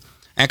Zoom.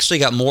 I actually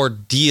got more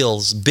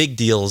deals, big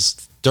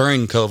deals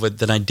during COVID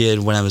than I did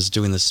when I was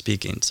doing the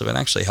speaking. So it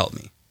actually helped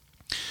me.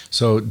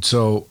 So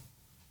do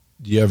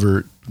you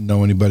ever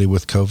know anybody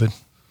with COVID?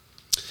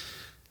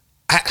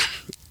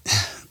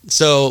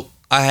 So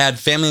I had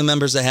family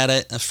members that had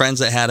it, friends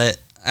that had it.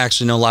 I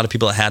actually know a lot of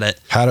people that had it.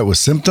 Had it with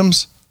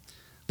symptoms?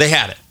 They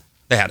had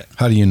it.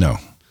 How do you know?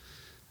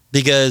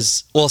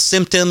 Because,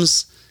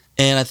 symptoms,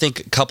 and I think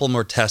a couple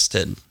more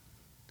tested.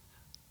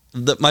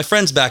 My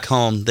friends back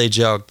home, they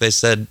joked. They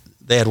said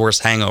they had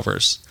worse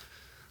hangovers.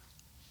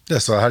 Yeah,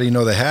 so how do you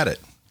know they had it?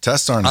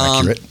 Tests aren't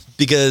accurate.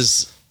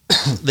 Because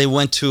they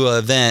went to an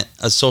event,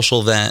 a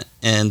social event,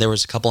 and there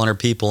was a couple hundred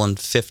people, and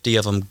 50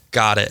 of them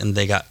got it, and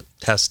they got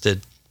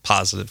tested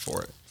positive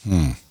for it.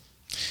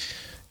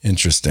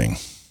 Interesting.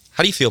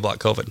 How do you feel about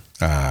COVID?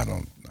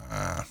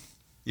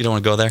 You don't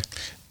want to go there?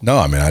 No,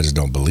 I mean, I just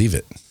don't believe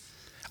it.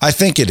 I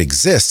think it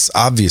exists.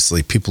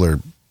 Obviously,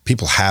 people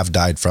have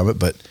died from it,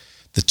 but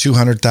the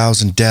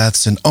 200,000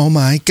 deaths and oh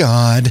my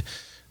God,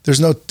 there's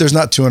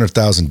not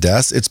 200,000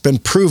 deaths. It's been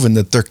proven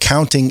that they're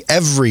counting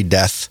every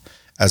death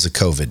as a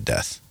COVID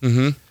death.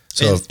 Mm-hmm.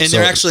 So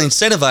they're actually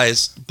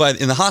incentivized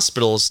in the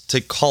hospitals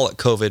to call it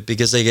COVID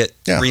because they get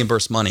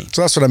reimbursed money.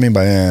 So that's what I mean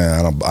by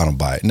I don't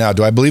buy it. Now,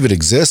 do I believe it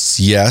exists?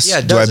 Yes. Yeah,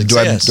 it does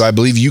exist. Do I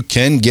believe you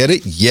can get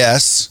it?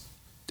 Yes.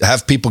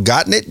 Have people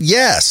gotten it?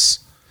 Yes.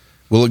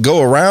 Will it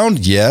go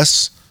around?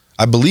 Yes.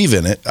 I believe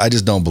in it. I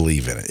just don't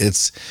believe in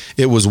it.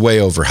 It was way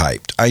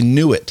overhyped. I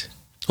knew it.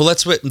 Well,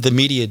 that's what the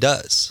media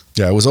does.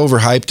 Yeah, it was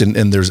overhyped,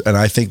 and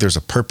I think there's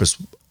a purpose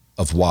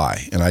of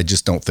why, and I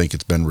just don't think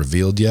it's been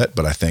revealed yet.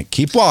 But I think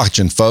keep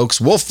watching, folks.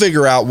 We'll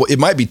figure out. It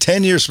might be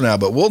 10 years from now,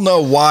 but we'll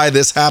know why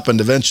this happened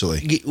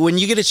eventually. When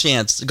you get a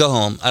chance, go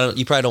home.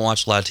 You probably don't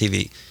watch a lot of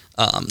TV.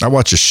 I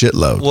watch a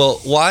shitload. Well,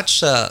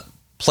 watch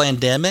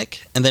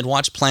Plandemic, and then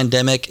watch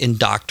Plandemic and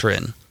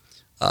Doctrine.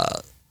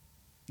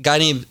 Guy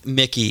named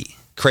Mickey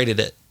created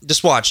it.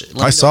 Just watch it.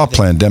 I saw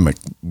Plandemic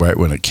right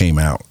when it came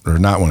out, or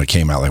not when it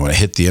came out, like when it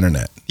hit the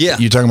internet. Yeah.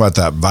 You talking about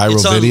that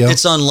viral video?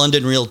 It's on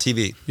London Real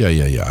TV.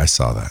 Yeah. I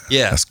saw that.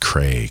 Yeah. That's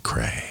cray.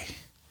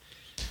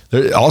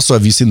 Also,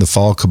 have you seen the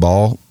Fall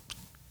Cabal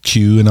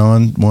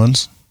QAnon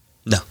ones?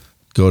 No.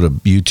 Go to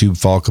YouTube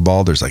Fall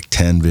Cabal. There's like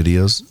 10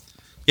 videos.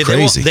 Yeah,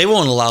 Crazy. They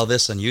won't allow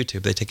this on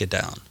YouTube. They take it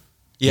down.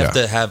 You have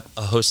to have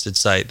a hosted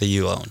site that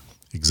you own.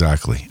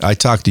 Exactly. I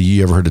talked to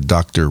you. Ever heard of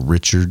Dr.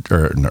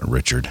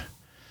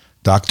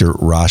 Dr.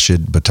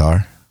 Rashid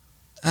Buttar?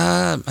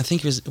 I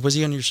think was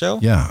he on your show?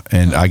 Yeah.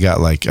 And I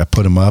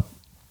put him up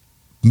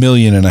 1.5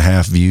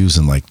 million views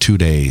in like 2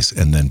 days.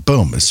 And then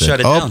boom, it said, shut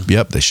it down.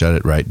 Yep, they shut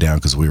it right down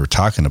because we were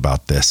talking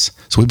about this.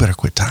 So we better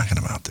quit talking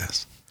about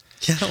this.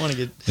 Yeah, I don't want to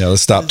get. Yeah,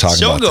 let's stop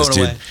talking about this,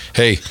 dude.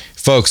 Hey,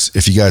 folks,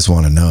 if you guys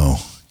want to know,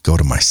 go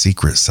to my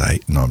secret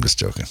site. No, I'm just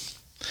joking.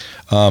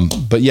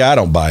 But yeah, I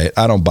don't buy it.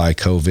 I don't buy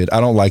COVID.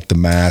 I don't like the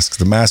masks.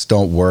 The masks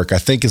don't work. I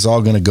think it's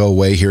all going to go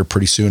away here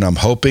pretty soon. I'm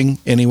hoping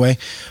anyway.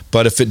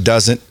 But if it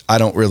doesn't, I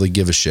don't really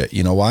give a shit.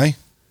 You know why?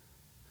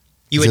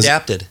 Because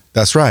adapted.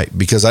 That's right.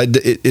 Because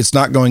it's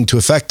not going to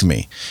affect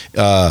me.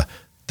 The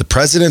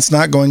president's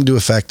not going to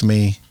affect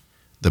me.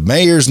 The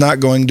mayor's not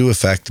going to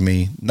affect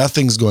me.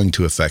 Nothing's going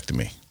to affect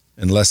me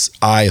unless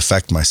I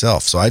affect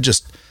myself. So I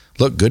just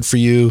look, good for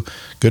you,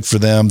 good for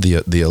them.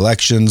 The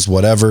elections,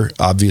 whatever.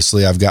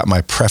 Obviously, I've got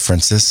my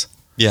preferences.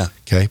 Yeah.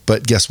 Okay.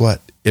 But guess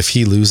what? If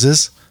he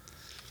loses,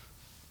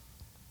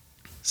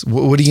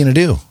 what are you going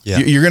to do? Yeah.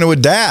 You're going to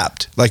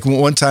adapt. Like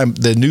one time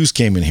the news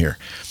came in here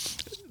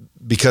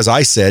because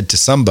I said to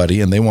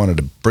somebody, and they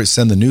wanted to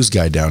send the news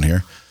guy down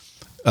here,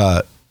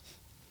 they're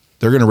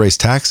going to raise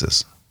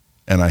taxes.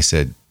 And I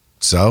said,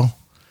 so?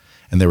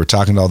 And they were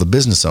talking to all the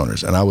business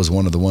owners. And I was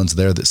one of the ones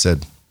there that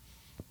said,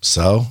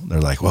 so?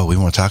 They're like, well, we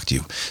want to talk to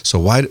you. So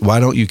why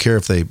don't you care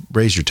if they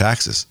raise your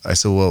taxes? I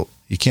said, well,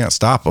 you can't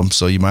stop them.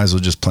 So you might as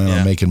well just plan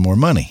on making more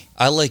money.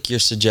 I like your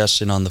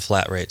suggestion on the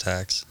flat rate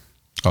tax.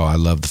 Oh, I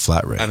love the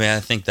flat rate. I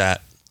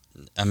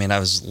mean, I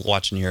was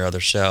watching your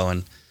other show,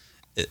 and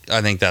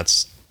I think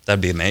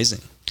that'd be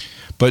amazing.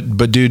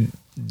 But dude,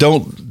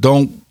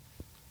 don't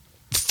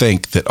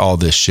think that all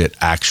this shit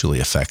actually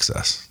affects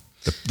us.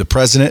 The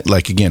president,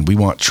 like, again, we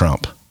want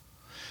Trump,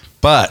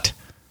 but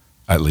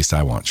at least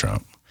I want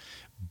Trump.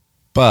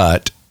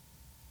 But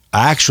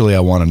actually, I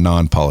want a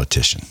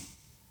non-politician.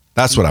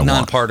 That's what I want.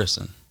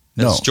 Non-partisan.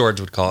 As George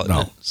would call it.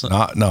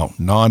 No,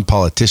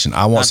 non-politician.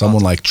 I want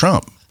someone like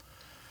Trump.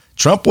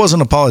 Trump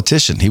wasn't a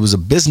politician. He was a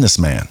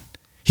businessman.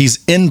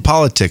 He's in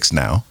politics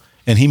now,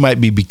 and he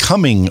might be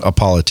becoming a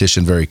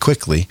politician very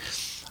quickly.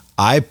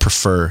 I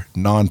prefer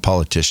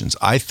non-politicians.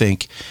 I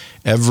think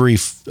I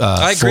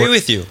agree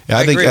with you.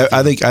 I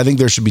think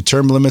there should be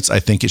term limits. I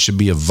think it should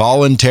be a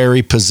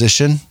voluntary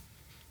position.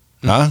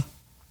 Mm-hmm.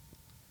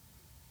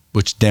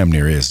 Which damn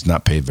near is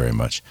not paid very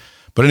much.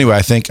 But anyway,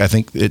 I think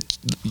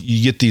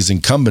you get these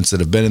incumbents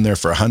that have been in there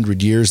for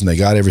 100 years and they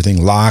got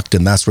everything locked,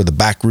 and that's where the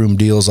backroom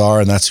deals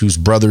are, and that's whose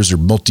brothers are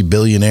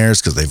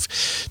multi-billionaires because they've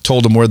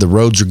told them where the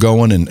roads are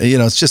going. And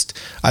it's just,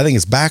 I think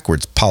it's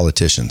backwards,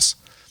 politicians.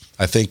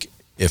 I think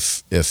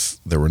if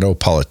there were no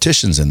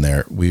politicians in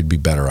there, we'd be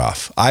better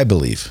off, I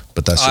believe.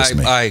 But that's just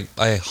me. I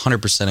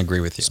 100%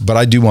 agree with you. But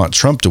I do want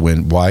Trump to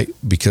win. Why?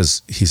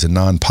 Because he's a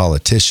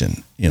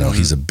non-politician. Mm-hmm.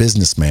 He's a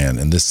businessman,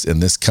 and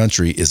this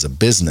country is a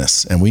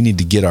business, and we need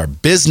to get our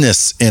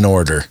business in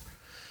order.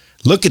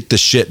 Look at the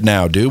shit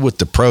now, dude, with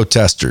the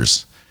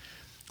protesters.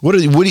 What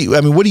do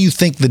you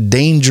think the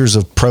dangers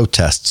of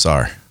protests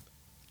are?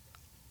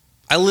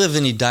 I live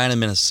in Edina,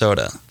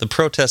 Minnesota. The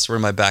protests were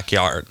in my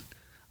backyard.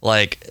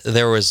 Like,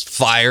 there was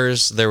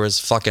fires, there was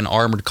fucking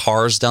armored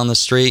cars down the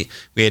street.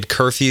 We had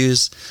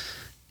curfews.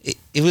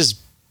 It was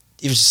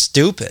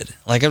stupid.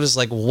 Like, I was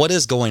like, what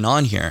is going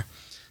on here?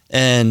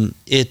 And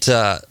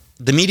the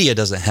media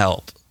doesn't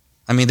help.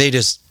 I mean,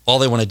 all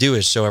they want to do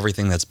is show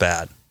everything that's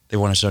bad. They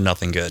want to show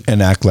nothing good.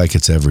 And act like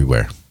it's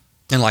everywhere.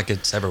 And like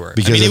it's everywhere.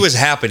 Because it was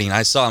happening.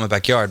 I saw it in my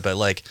backyard, but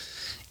like,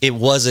 it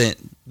wasn't.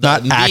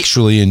 Not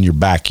actually in your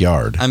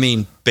backyard. I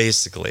mean,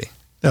 basically.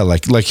 Yeah,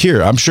 like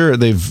here, I'm sure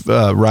they've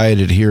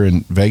rioted here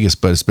in Vegas,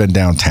 but it's been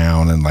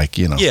downtown and I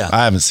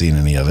haven't seen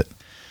any of it.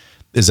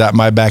 Is that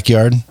my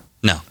backyard?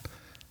 No.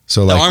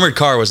 So the armored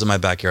car was in my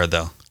backyard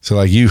though. So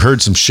like you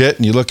heard some shit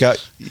and you look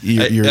out.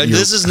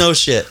 This is no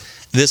shit.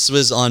 This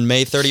was on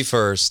May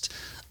 31st.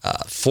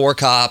 4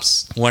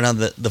 cops went on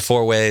the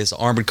 4 ways.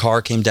 Armored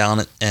car came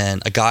down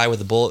and a guy with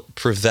a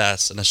bulletproof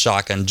vest and a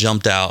shotgun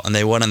jumped out, and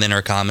they went on the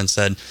intercom and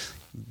said,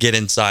 "Get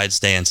inside,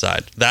 stay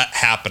inside." That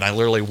happened. I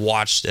literally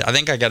watched it. I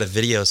think I got a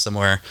video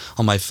somewhere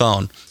on my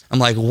phone. I'm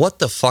like, what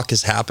the fuck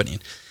is happening?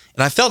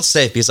 And I felt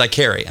safe because I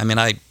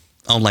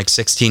own like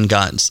 16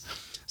 guns.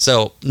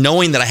 So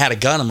knowing that I had a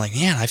gun, I'm like,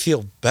 man, I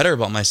feel better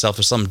about myself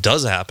if something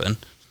does happen.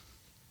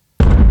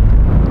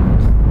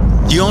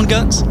 Do you own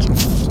guns?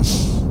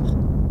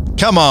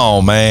 Come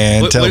on,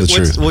 man. Tell the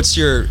truth. What's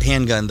your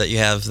handgun that you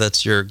have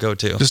that's your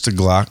go-to? Just a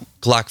Glock.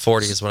 Glock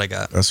 40 is what I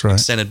got. That's right.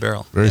 Extended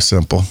barrel. Very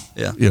simple.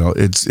 Yeah.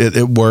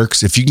 It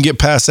works. If you can get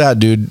past that,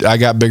 dude, I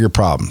got bigger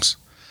problems.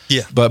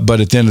 Yeah. But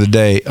at the end of the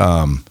day,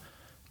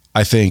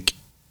 I think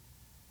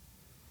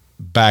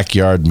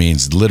backyard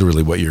means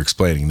literally what you're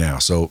explaining now.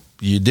 So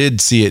you did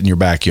see it in your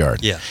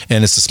backyard. Yeah.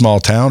 And it's a small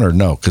town or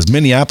no? Because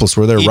Minneapolis,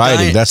 where they're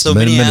riding, that's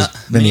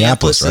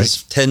Minneapolis, right?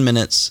 Is 10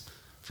 minutes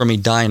from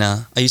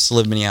Edina. I used to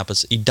live in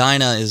Minneapolis.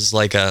 Edina is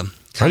like a...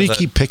 How do you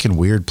keep picking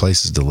weird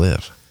places to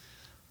live?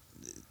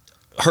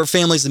 Her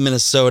family's in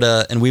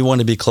Minnesota, and we want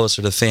to be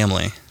closer to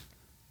family.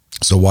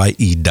 So why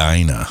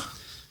Edina?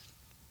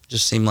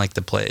 Just seemed like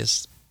the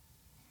place.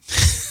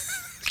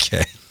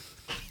 Okay.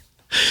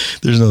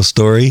 There's no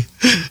story.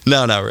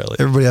 No, not really.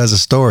 Everybody has a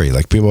story.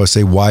 Like people always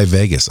say, why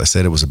Vegas? I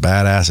said it was a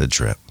bad acid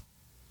trip.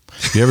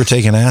 You ever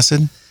taken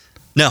acid?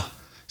 No.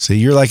 See,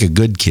 you're like a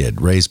good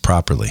kid, raised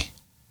properly.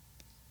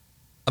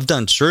 I've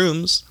done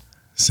shrooms.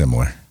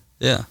 Similar.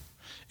 Yeah.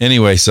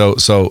 Anyway, so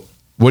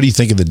what do you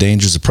think of the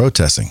dangers of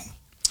protesting?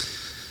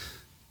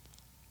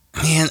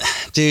 Man,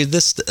 dude,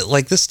 this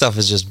stuff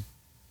is just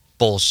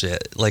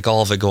bullshit. Like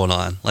all of it going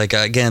on. Like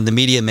again, the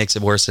media makes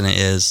it worse than it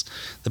is.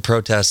 The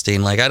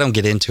protesting, like I don't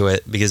get into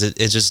it because it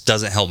just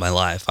doesn't help my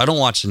life. I don't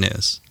watch the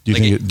news. Do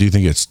you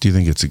think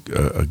it's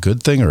a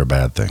good thing or a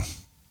bad thing?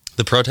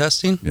 The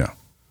protesting? Yeah.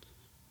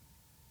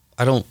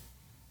 I don't.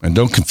 And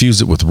don't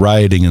confuse it with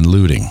rioting and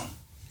looting.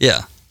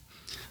 Yeah.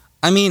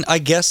 I mean, I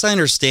guess I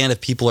understand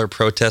if people are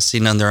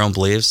protesting on their own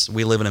beliefs.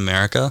 We live in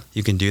America.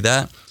 You can do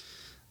that.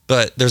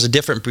 But there's a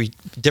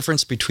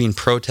difference between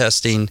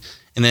protesting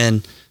and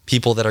then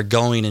people that are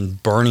going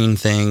and burning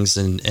things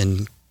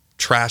and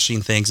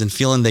trashing things and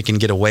feeling they can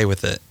get away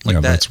with it. Like yeah,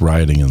 that's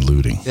rioting and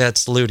looting. Yeah,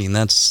 it's looting.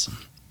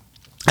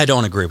 I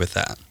don't agree with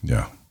that.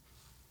 Yeah,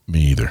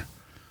 me either.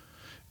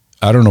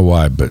 I don't know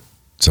why, but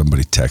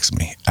somebody texted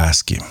me,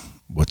 ask him,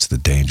 what's the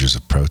dangers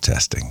of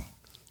protesting?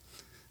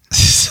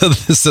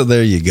 So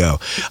there you go.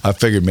 I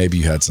figured maybe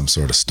you had some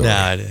sort of story.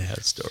 Nah, I didn't have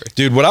a story.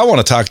 Dude, what I want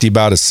to talk to you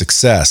about is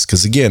success.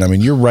 Because again, I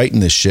mean, you're writing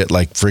this shit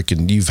like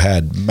freaking you've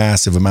had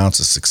massive amounts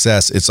of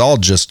success. It's all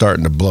just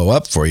starting to blow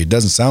up for you. It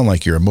doesn't sound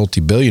like you're a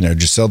multi-billionaire.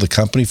 Did you sell the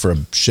company for a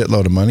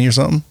shitload of money or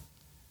something?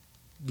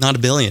 Not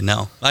 $1 billion,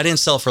 no. I didn't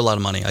sell for a lot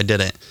of money. I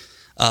didn't.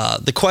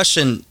 The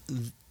question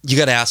you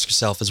got to ask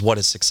yourself is, what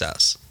is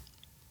success?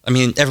 I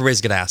mean,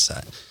 everybody's going to ask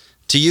that.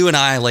 To you and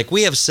I, like,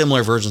 we have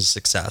similar versions of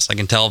success. I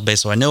can tell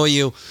based on what I know of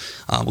you.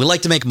 We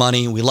like to make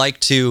money. We like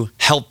to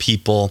help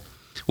people.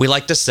 We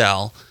like to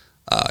sell.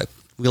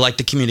 We like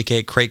to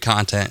communicate, create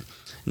content.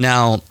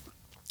 Now,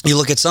 you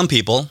look at some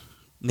people,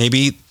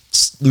 maybe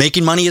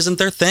making money isn't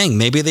their thing.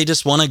 Maybe they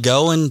just want to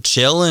go and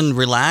chill and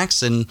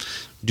relax and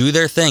do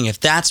their thing.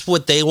 If that's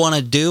what they want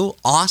to do,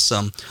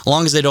 awesome, as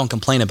long as they don't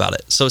complain about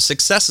it. So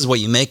success is what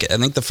you make it. I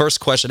think the first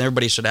question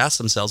everybody should ask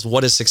themselves,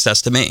 what is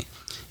success to me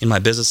in my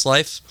business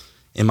life,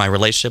 in my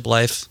relationship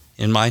life,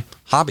 in my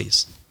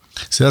hobbies?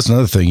 See, that's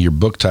another thing. Your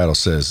book title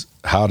says,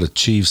 How to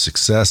Achieve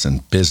Success in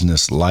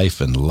Business, Life,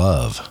 and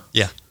Love.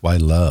 Yeah. Why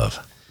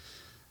love?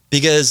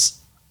 Because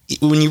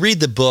when you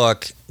read the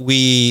book,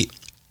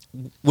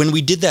 when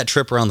we did that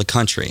trip around the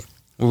country,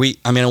 at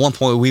one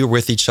point we were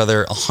with each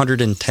other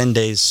 110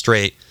 days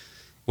straight,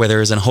 whether it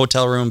was in a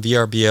hotel room,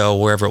 VRBO,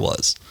 wherever it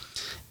was.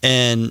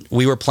 And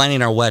we were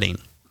planning our wedding.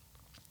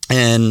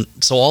 And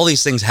so all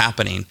these things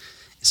happening.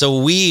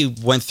 So we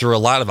went through a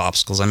lot of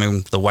obstacles. I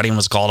mean, the wedding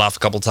was called off a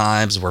couple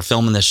times. We're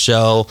filming this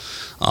show.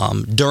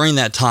 During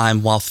that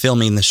time while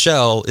filming the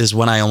show is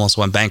when I almost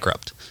went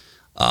bankrupt.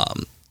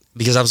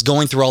 Because I was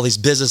going through all these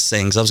business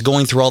things. I was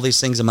going through all these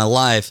things in my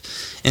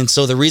life. And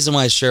so the reason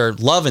why I share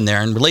love in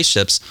there and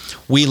relationships,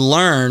 we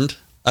learned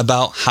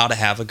about how to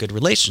have a good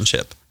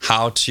relationship,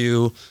 how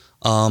to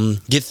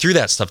get through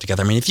that stuff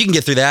together. I mean, if you can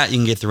get through that, you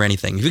can get through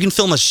anything. If you can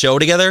film a show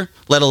together,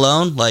 let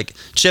alone like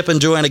Chip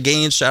and Joanna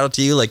Gaines, shout out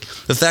to you. Like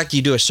the fact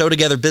you do a show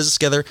together, business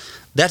together,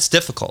 that's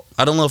difficult.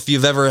 I don't know if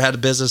you've ever had a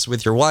business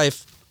with your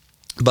wife,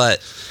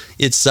 but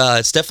it's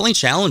definitely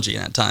challenging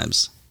at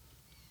times.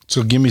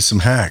 So give me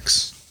some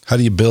hacks. How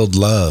do you build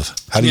love?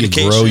 How do you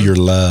grow your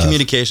love?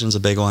 Communication's a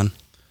big one.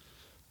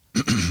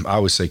 I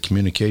always say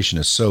communication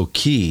is so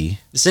key.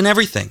 It's in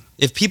everything.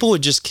 If people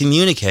would just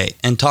communicate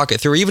and talk it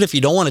through, even if you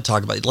don't want to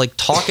talk about it, like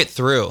talk it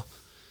through.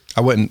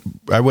 I went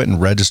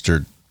and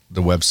registered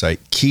the website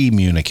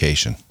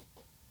Keymunication.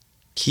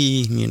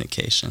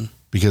 Keymunication.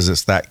 Because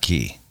it's that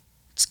key.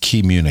 It's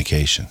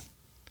Keymunication.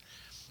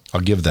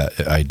 I'll give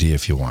that idea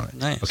if you want it.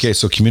 Nice. Okay,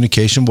 so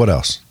communication, what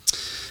else?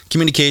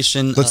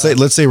 Communication.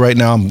 Let's say right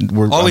now I'm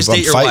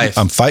wife.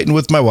 I'm fighting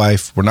with my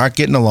wife. We're not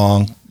getting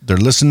along. They're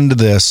listening to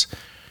this.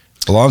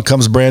 Along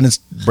comes Brandon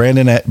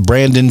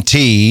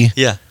T.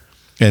 Yeah.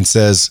 And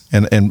says,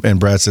 and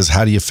Brad says,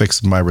 how do you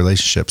fix my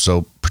relationship?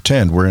 So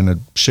pretend we're in a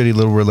shitty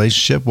little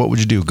relationship. What would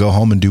you do? Go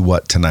home and do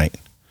what tonight?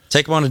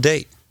 Take them on a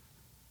date.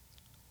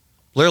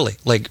 Literally,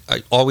 like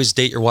I always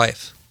date your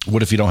wife.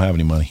 What if you don't have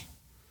any money?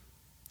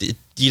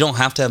 You don't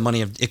have to have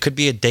money. It could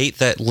be a date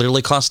that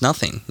literally costs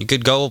nothing. You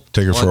could go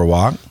take her for a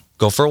walk.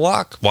 Go for a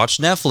walk. Watch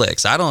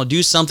Netflix. I don't know.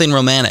 Do something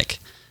romantic.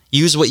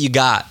 Use what you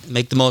got.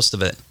 Make the most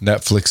of it.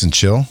 Netflix and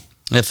chill.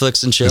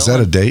 Netflix and chill. Is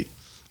that a date?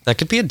 That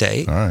could be a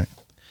date. All right.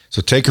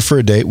 So take her for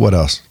a date. What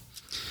else?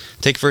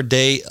 Take her for a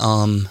date.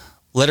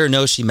 Let her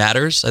know she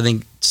matters. I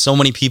think so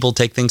many people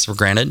take things for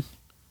granted.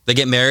 They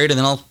get married and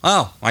then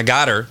I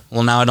got her.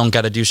 Well, now I don't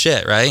got to do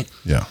shit, right?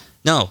 Yeah.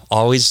 No,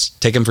 always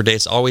take them for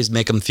dates. Always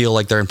make them feel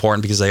like they're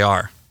important because they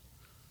are.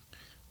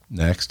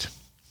 Next.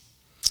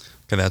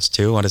 Okay, that's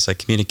 2. What is that?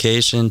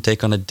 Communication,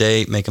 take on a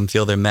date, make them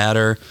feel they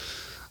matter.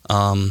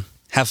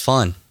 Have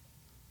fun.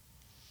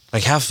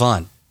 Like, have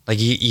fun. Like,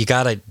 you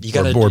gotta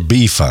or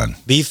be fun.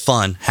 Be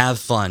fun. Have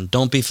fun.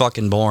 Don't be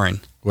fucking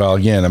boring. Well,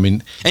 again, I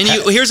mean. And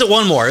here's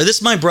one more. This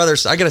is my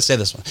brother's. I got to say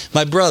this one.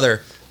 My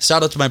brother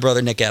Shout out to my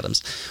brother, Nick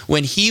Adams.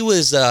 When he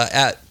was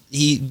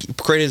he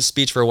created a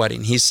speech for a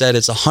wedding. He said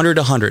it's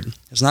 100-100.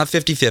 It's not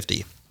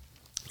 50-50.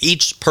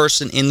 Each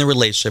person in the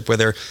relationship,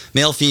 whether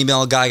male,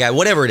 female, guy,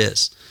 whatever it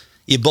is,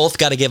 you both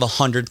got to give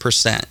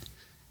 100%.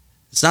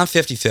 It's not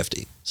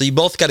 50-50. So you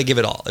both got to give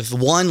it all. If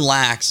one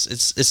lacks,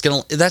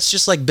 that's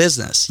just like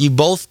business. You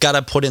both got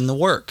to put in the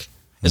work.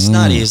 It's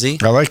not easy.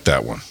 I like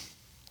that one.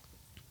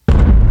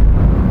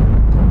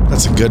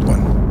 That's a good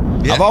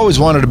one. Yeah. I've always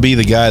wanted to be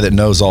the guy that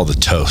knows all the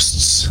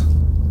toasts.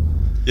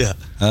 Yeah.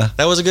 Huh?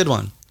 That was a good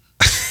one.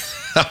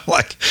 I'm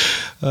like,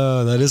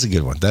 that is a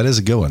good one. That is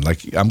a good one.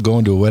 Like, I'm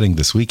going to a wedding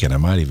this weekend. I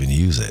might even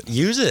use it.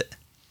 Use it.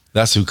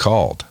 That's who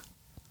called.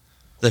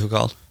 Is that who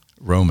called?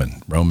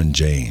 Roman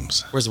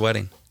James. Where's the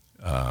wedding?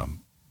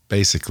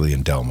 Basically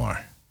in Del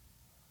Mar.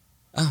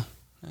 Oh,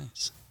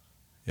 nice.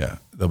 Yeah,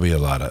 there'll be a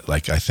lot of,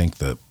 like, I think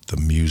the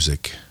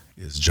music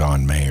is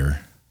John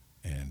Mayer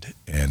and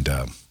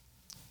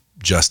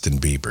Justin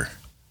Bieber.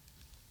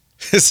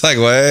 It's like,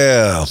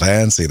 well,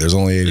 fancy. There's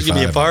only 85. Give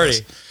me a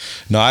party.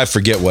 No, I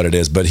forget what it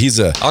is, but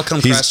I'll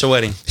come crash the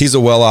wedding. He's a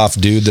well-off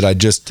dude that I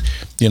just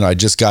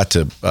got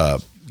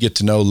to get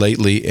to know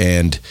lately,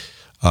 and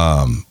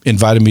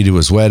invited me to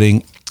his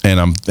wedding. And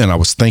I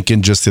was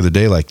thinking just the other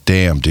day, like,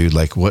 damn, dude,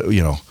 like, what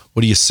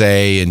do you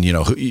say? And,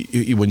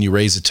 when you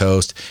raise a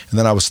toast. And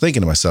then I was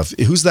thinking to myself,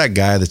 who's that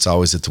guy that's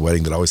always at the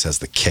wedding that always has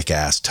the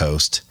kick-ass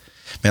toast?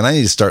 Man, I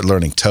need to start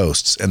learning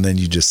toasts. And then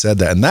you just said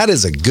that. And that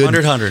is a good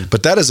 100-100.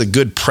 But that is a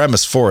good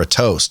premise for a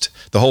toast.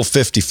 The whole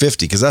 50-50,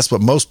 because that's what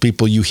most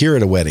people you hear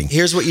at a wedding.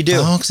 Here's what you do.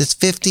 Oh, because it's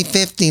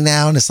 50-50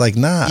 now. And it's like,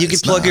 nah. You can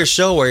plug your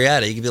show where you're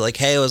at it. You can be like,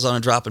 hey, I was on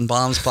a Dropping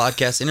Bombs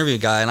podcast interview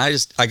guy, and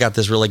I got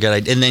this really good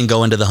idea. And then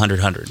go into the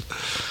 100-100.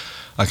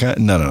 I can't.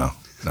 No.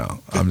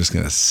 I'm just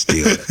gonna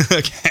steal it.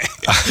 Okay.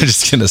 I'm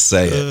just gonna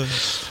say it.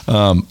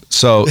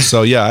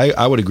 So yeah,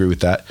 I would agree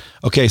with that.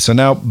 Okay, so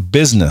now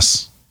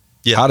business.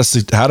 Yeah.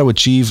 How to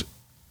achieve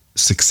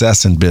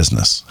success in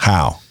business?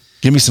 How?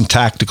 Give me some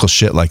tactical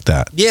shit like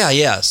that.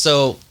 Yeah.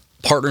 So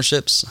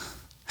partnerships,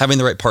 having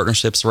the right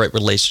partnerships, the right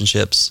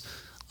relationships.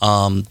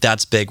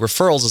 That's big.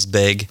 Referrals is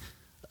big.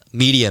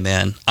 Media,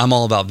 man. I'm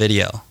all about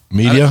video.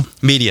 Media.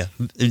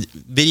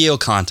 Video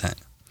content.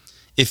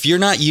 If you're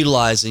not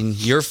utilizing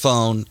your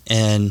phone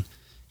and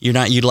you're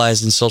not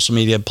utilizing social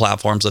media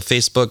platforms of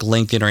Facebook,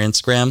 LinkedIn, or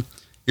Instagram,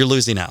 you're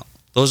losing out.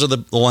 Those are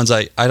the ones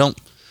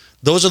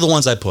those are the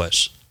ones I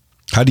push.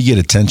 How do you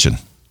get attention?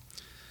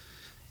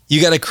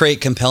 You got to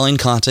create compelling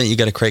content. You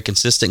got to create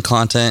consistent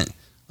content.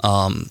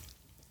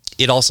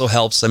 It also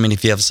helps. I mean,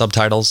 if you have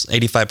subtitles,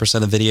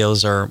 85% of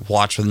videos are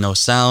watched with no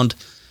sound.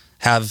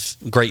 Have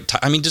great.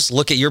 Just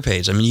look at your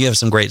page. I mean, you have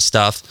some great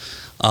stuff.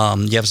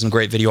 You have some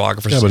great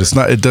videographers. Yeah,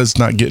 but it does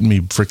not get me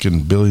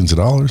freaking billions of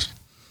dollars.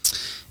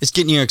 It's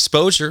getting you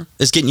exposure.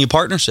 It's getting you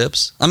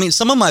partnerships. I mean,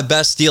 some of my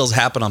best deals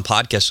happen on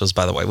podcast shows,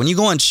 by the way. When you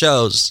go on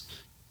shows,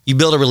 you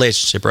build a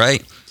relationship,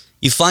 right?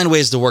 You find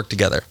ways to work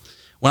together.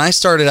 When I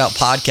started out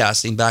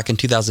podcasting back in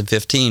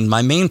 2015,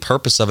 my main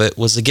purpose of it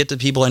was to get to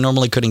people I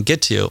normally couldn't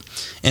get to.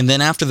 And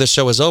then after the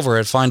show was over,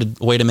 I'd find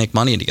a way to make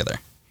money together.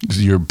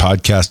 Your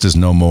podcast is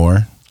no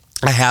more?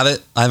 I have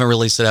it. I haven't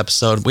released an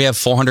episode. We have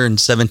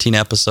 417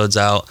 episodes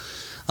out.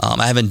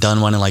 I haven't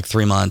done one in like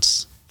 3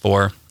 months.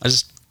 I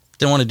just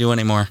didn't want to do it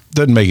anymore.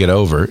 Doesn't make it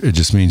over. It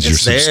just means your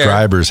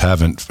subscribers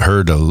haven't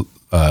heard a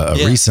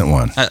recent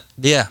one.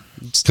 Yeah.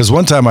 Because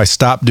one time I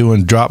stopped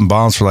dropping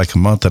bombs for like a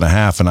month and a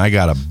half, and I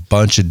got a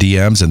bunch of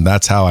DMs, and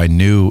that's how I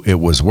knew it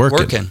was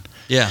working.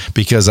 Yeah.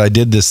 Because I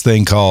did this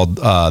thing called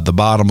The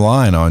Bottom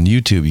Line on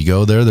YouTube. You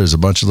go there's a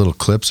bunch of little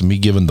clips of me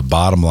giving the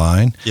bottom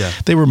line. Yeah.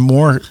 They were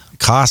more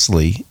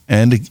costly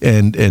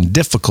and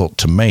difficult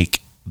to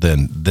make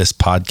than this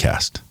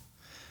podcast.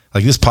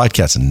 Like, this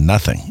podcast is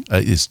nothing.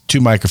 It's 2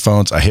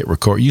 microphones. I hit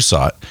record. You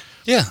saw it.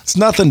 Yeah. It's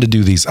nothing to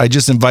do these. I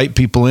just invite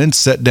people in,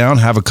 sit down,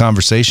 have a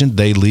conversation.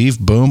 They leave.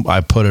 Boom.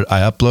 I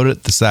upload it.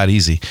 It's that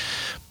easy.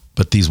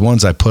 But these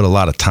ones I put a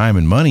lot of time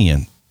and money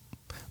in.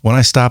 When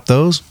I stopped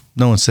those,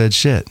 no one said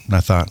shit. And I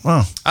thought,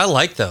 I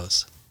like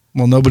those.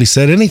 Well, nobody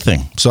said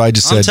anything. So I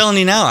just said, I'm telling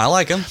you now, I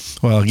like them.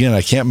 Well, again,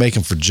 I can't make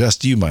them for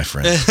just you, my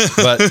friend.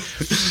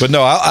 But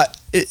no,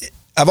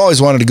 I've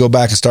always wanted to go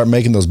back and start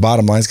making those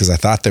bottom lines because I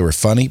thought they were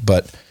funny.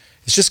 But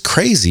it's just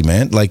crazy,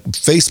 man. Like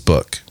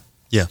Facebook.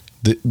 Yeah.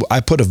 I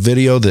put a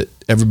video that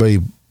everybody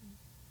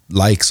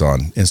likes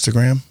on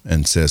Instagram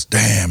and says,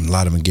 damn, a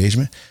lot of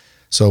engagement.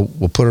 So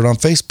we'll put it on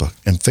Facebook,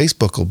 and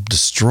Facebook will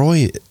destroy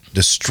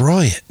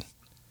it.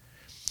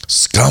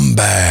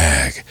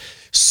 Scumbag,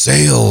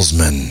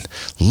 salesman,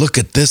 look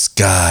at this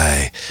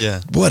guy.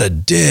 Yeah. What a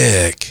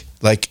dick.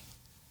 Like,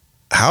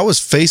 how is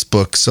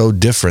Facebook so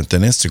different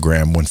than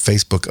Instagram when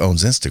Facebook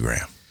owns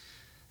Instagram?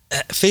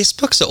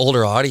 Facebook's an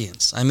older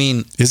audience. I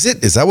mean, is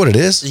that what it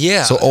is?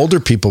 Yeah. So older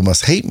people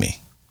must hate me.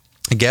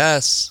 I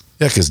guess.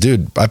 Yeah, because,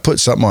 dude, I put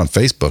something on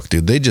Facebook,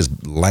 dude. They just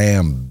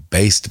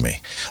lambaste me.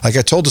 Like,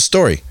 I told the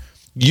story.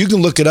 You can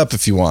look it up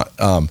if you want,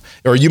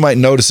 or you might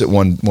notice it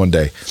one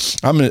day.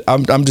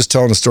 I'm just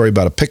telling a story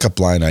about a pickup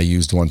line I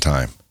used one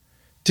time.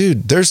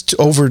 Dude, it's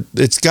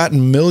gotten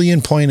 1.8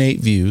 million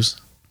views.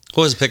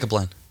 What was the pickup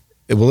line?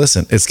 Well,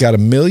 listen, it's got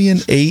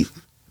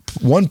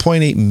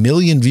 1.8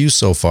 million views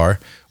so far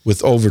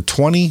with over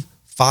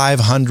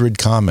 2,500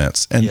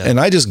 comments. And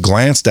I just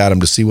glanced at them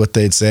to see what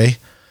they'd say.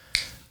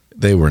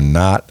 They were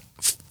not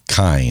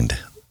kind.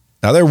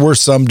 Now, there were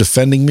some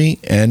defending me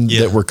and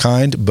that were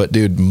kind, but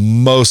dude,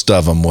 most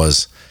of them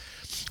was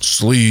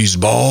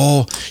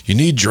sleazeball, you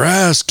need your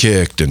ass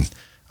kicked. And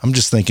I'm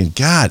just thinking,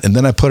 God. And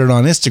then I put it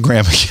on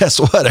Instagram, and guess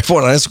what?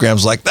 Everyone on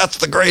Instagram's like, that's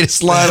the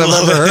greatest line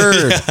I've ever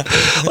heard.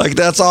 Like,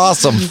 that's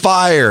awesome.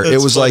 Fire. It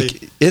was funny. Like,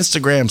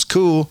 Instagram's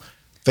cool.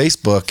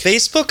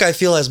 Facebook, I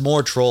feel, has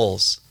more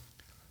trolls.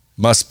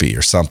 Must be,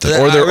 or something.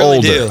 Or they're really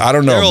older. I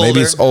don't know.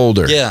 Maybe it's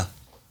older. Yeah.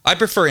 I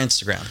prefer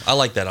Instagram. I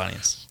like that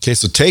audience. Okay,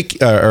 so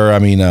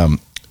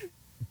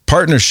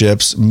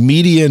partnerships,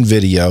 media and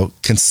video,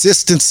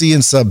 consistency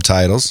in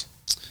subtitles.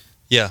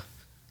 Yeah.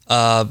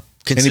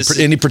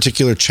 Any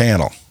particular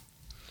channel?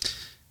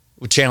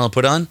 What channel I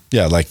put on?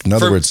 Yeah, like in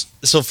other words.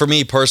 So for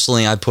me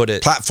personally, I put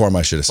it platform.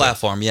 I should have said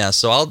platform. Yeah.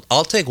 So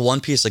I'll take one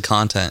piece of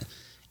content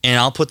and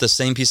I'll put the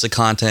same piece of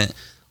content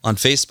on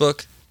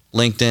Facebook,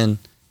 LinkedIn,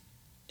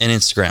 and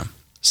Instagram.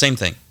 Same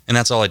thing, and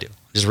that's all I do.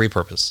 Just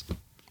repurpose.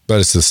 But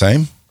it's the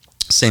same.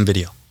 Same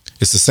video.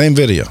 It's the same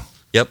video.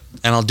 Yep.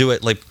 And I'll do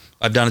it like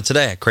I've done it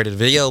today. I created a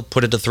video,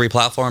 put it to 3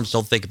 platforms.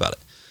 Don't think about it.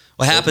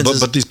 What happens is,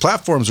 but these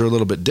platforms are a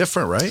little bit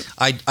different, right?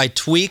 I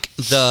tweak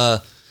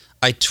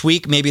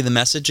maybe the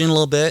messaging a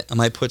little bit. I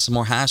might put some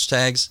more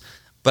hashtags,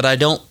 but I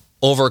don't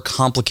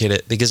overcomplicate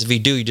it, because if you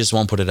do, you just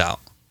won't put it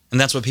out. And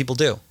that's what people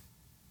do.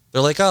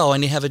 They're like, oh, I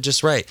need to have it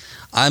just right.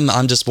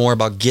 I'm just more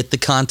about get the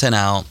content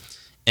out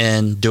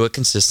and do it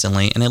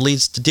consistently, and it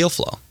leads to deal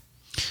flow.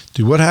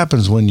 Dude, what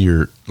happens when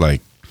you're like,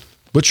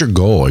 what's your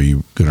goal? Are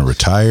you going to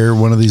retire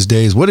one of these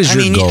days? What is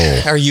your goal?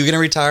 Are you going to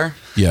retire?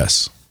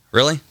 Yes.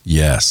 Really?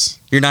 Yes.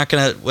 You're not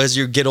going to, as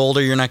you get older,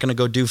 you're not going to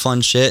go do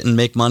fun shit and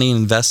make money and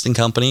invest in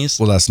companies?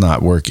 Well, that's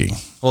not working.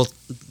 Well,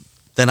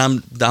 then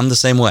I'm the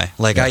same way.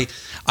 Like, yeah.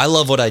 I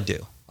love what I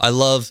do.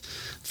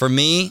 For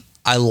me,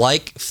 I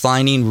like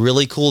finding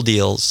really cool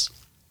deals,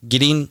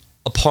 getting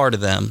a part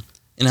of them,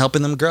 and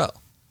helping them grow.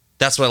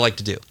 That's what I like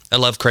to do. I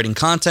love creating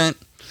content,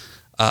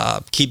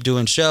 keep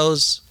doing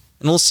shows,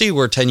 and we'll see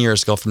where 10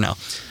 years go from now.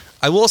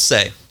 I will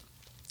say,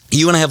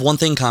 you and I have one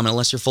thing in common,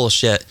 unless you're full of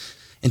shit.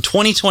 In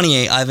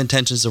 2028, I have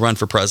intentions to run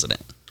for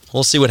president.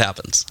 We'll see what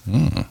happens.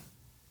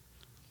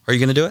 Are you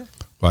going to do it?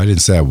 Well, I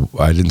didn't say I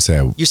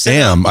you said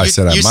am. I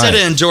said I might. You said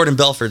it in Jordan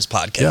Belford's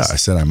podcast. Yeah, I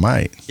said I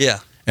might. Yeah.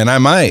 And I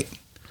might.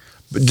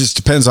 But it just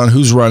depends on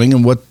who's running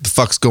and what the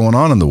fuck's going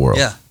on in the world.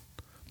 Yeah.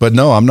 But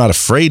no, I'm not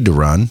afraid to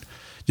run.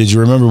 Did you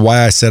remember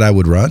why I said I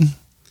would run?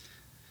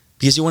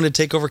 Because you wanted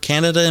to take over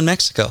Canada and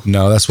Mexico.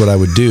 No, that's what I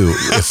would do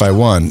if I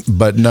won.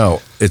 But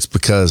no, it's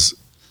because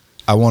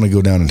I want to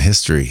go down in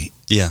history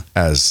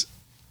as,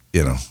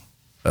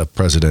 a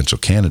presidential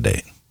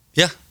candidate.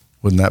 Yeah.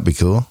 Wouldn't that be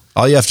cool?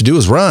 All you have to do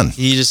is run.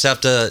 You just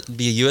have to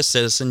be a U.S.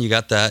 citizen. You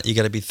got that. You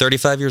got to be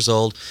 35 years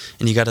old,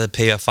 and you got to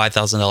pay a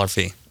 $5,000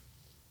 fee.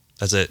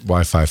 That's it.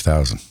 Why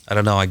 5,000? I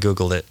don't know. I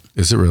Googled it.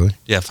 Is it really?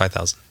 Yeah,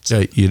 5,000.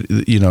 Yeah,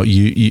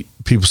 you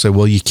people say,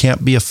 well, you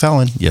can't be a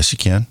felon. Yes, you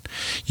can.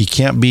 You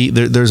can't be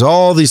there's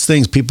all these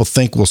things people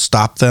think will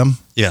stop them.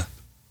 Yeah.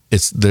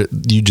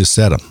 You just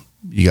said them.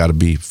 You got to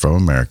be from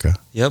America.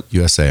 Yep.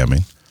 USA, I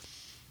mean.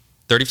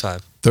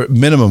 35.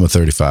 Minimum of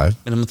 35.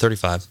 Minimum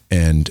 35.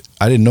 And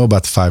I didn't know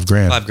about the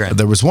 $5,000. $5,000.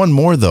 There was one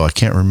more though. I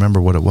can't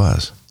remember what it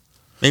was.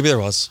 Maybe there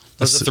was.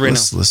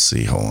 Let's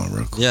see. Hold on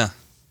real quick. Yeah.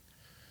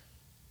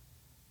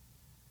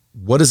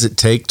 What does it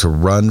take to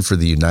run for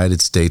the United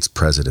States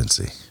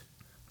presidency?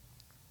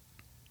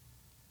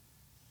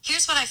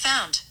 Here's what I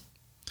found.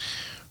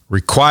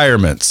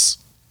 Requirements.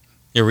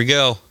 Here we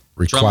go.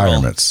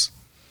 Requirements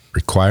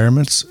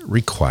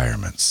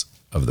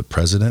of the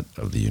President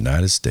of the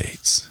United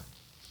States.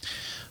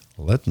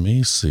 Let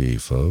me see,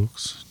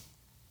 folks.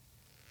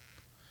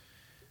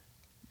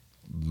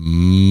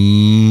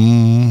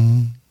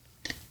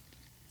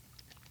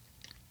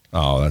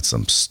 Oh, that's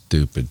some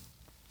stupid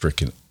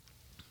freaking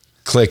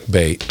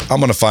clickbait. I'm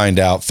going to find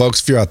out.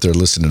 Folks, if you're out there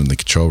listening in the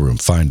control room,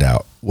 find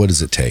out. What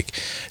does it take?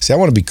 See, I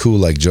want to be cool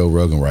like Joe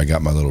Rogan, where I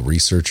got my little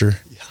researcher.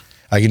 Yeah.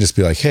 I can just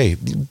be like, hey,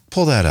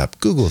 pull that up.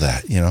 Google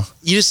that, You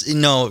just,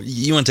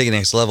 you want to take it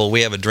next level.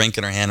 We have a drink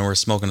in our hand and we're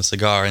smoking a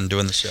cigar and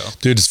doing the show.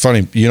 Dude, it's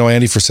funny. You know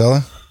Andy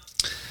Frisella?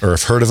 Or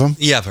have heard of him?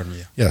 Yeah, I've heard of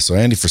him. Yeah, so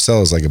Andy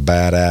Frisella is like a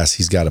badass.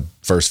 He's got a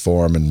first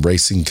form and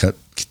racing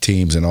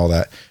teams and all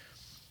that.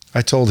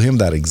 I told him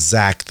that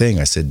exact thing.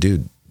 I said,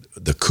 dude,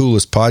 the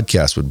coolest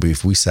podcast would be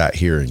if we sat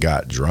here and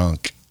got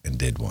drunk and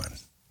did one.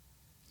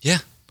 Yeah.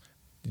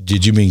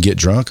 Did you mean get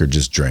drunk or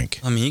just drink?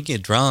 I mean, you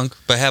get drunk,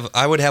 but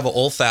I would have an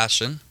old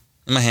fashioned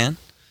in my hand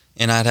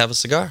and I'd have a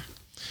cigar.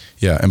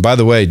 Yeah. And by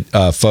the way,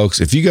 folks,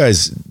 if you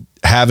guys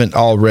haven't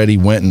already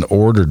went and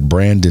ordered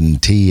Brandon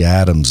T.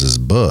 Adams's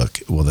book,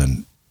 well,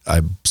 then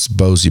I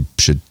suppose you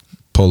should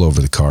pull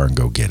over the car and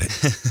go get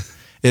it.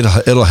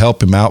 It'll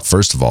help him out,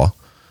 first of all.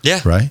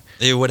 Yeah. Right?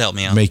 It would help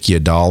me out. Make you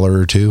 $1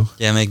 or $2.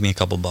 Yeah, make me a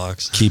couple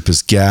bucks. Keep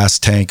his gas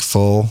tank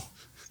full.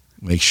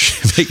 Make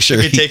sure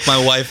I could take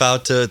my wife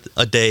out to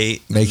a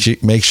date.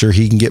 Make sure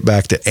he can get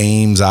back to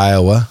Ames,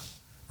 Iowa,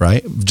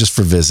 right? Just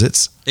for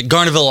visits.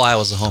 Garnerville,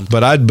 Iowa's a home.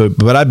 But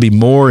I'd be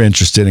more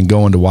interested in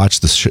going to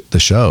watch the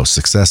show,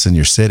 Success in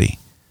Your City.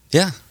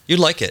 Yeah, you'd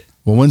like it.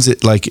 Well, when's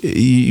it like?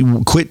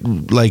 You quit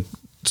like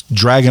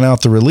dragging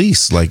out the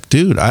release. Like,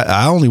 dude,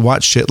 I only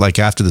watch shit like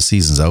after the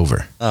season's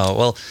over. Oh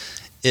well,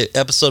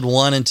 episode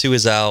 1 and 2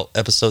 is out.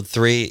 Episode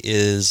 3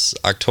 is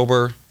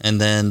October,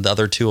 and then the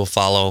other 2 will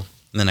follow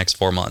in the next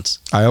 4 months.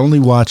 I only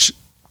watch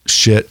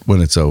shit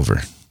when it's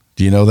over.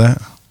 Do you know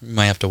that? You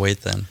might have to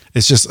wait then.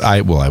 It's just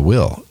I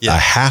will. Yeah. I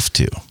have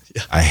to.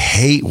 Yeah. I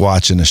hate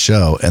watching a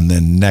show and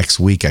then next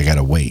week I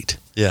gotta wait.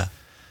 Yeah.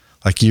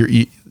 Like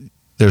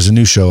there's a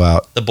new show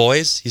out. The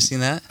Boys, you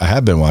seen that? I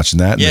have been watching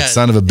that. And Yeah, it's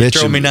son of a bitch. it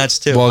drove me nuts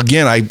too. Well,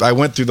 again, I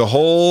went through the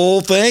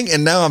whole thing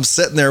and now I'm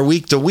sitting there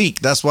week to week.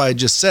 That's why I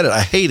just said it.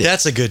 I hate it.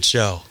 That's a good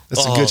show.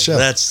 That's a good show.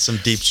 That's some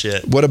deep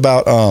shit. What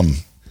about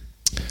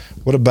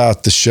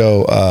the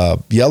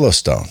show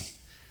Yellowstone?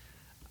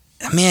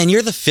 Man,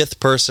 you're the 5th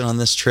person on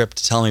this trip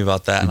to tell me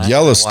about that. And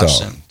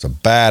Yellowstone. It's a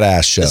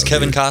badass show. Is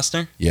Kevin dude.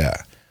 Costner? Yeah.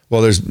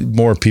 Well, there's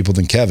more people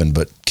than Kevin,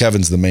 but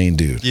Kevin's the main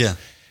dude. Yeah.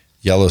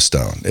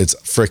 Yellowstone. It's a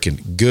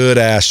freaking good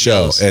ass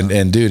show.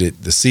 And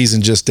dude, the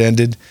season just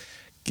ended.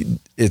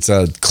 It's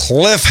a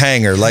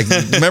cliffhanger. Like,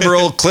 remember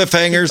old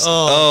cliffhangers?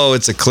 Oh,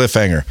 it's a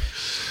cliffhanger.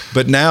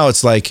 But now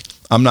it's like,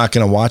 I'm not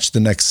going to watch the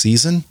next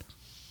season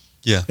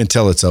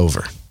until it's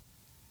over.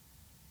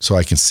 So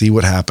I can see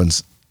what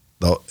happens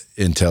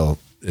until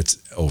it's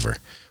over.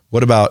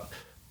 What about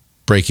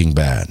Breaking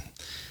Bad?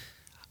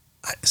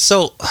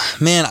 So,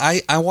 man,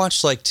 I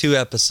watched like 2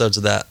 episodes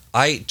of that.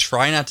 I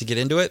try not to get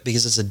into it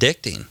because it's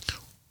addicting.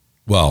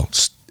 Well,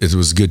 it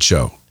was a good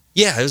show.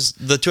 Yeah, it was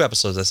the 2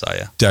 episodes I saw,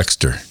 yeah.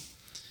 Dexter.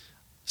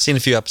 Seen a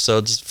few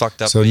episodes,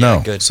 fucked up. So but no,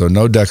 yeah, good. So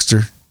no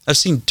Dexter. I've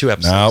seen 2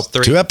 episodes. No,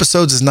 3. 2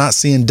 episodes is not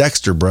seeing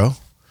Dexter, bro.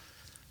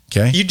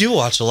 Okay. You do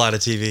watch a lot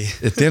of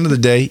TV. At the end of the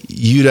day,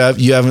 you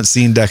haven't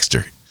seen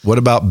Dexter. What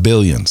about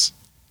Billions?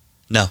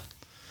 No.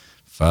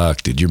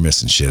 Fuck, dude, you're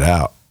missing shit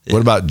out. Yeah.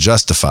 What about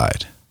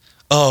Justified?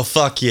 Oh,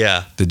 fuck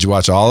yeah. Did you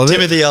watch all of it?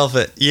 Timothy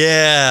Elephant.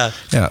 Yeah.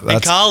 Yeah.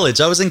 In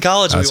college. I was in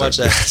college when we That's watched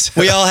right.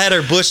 that. We all had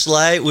our Bush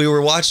Light. We were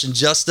watching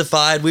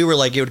Justified. We were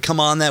like, it would come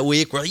on that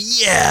week. We're like,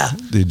 yeah.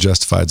 Dude,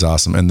 Justified's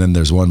awesome. And then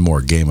there's one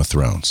more, Game of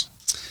Thrones.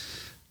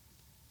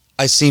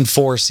 I've seen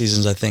 4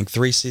 seasons, I think.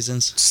 3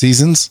 seasons.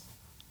 Seasons?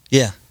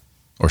 Yeah.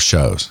 Or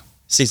shows?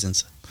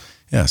 Seasons.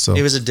 Yeah, so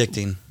It was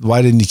addicting.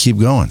 why didn't you keep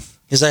going?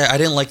 Because I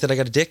didn't like that I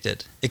got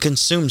addicted. It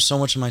consumed so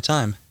much of my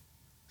time.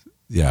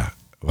 Yeah.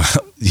 Well,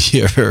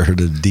 you ever heard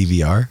of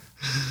DVR?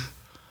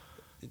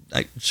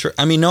 I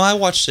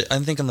watched it, I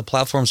think, on the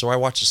platforms where I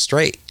watched it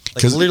straight.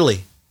 Like, 'Cause-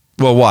 literally.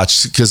 Well,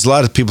 watch, because a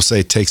lot of people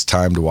say it takes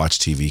time to watch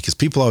TV, because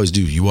people always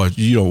do.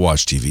 You don't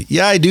watch TV.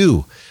 Yeah, I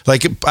do.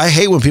 Like, I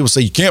hate when people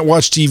say you can't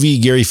watch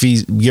TV.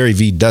 Gary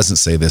V doesn't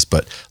say this,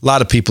 but a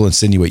lot of people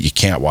insinuate you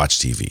can't watch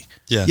TV.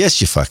 Yeah. Yes,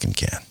 you fucking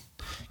can.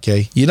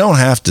 Okay? You don't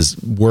have to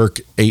work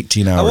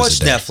 18 hours I a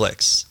watched day.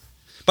 Netflix.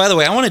 By the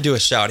way, I want to do a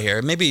shout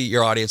here. Maybe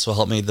your audience will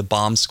help me. The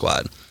Bomb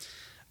Squad.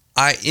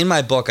 In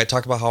my book, I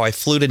talk about how I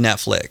flew to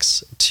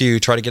Netflix to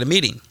try to get a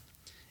meeting,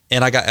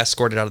 and I got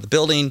escorted out of the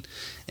building,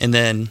 and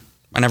then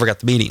I never got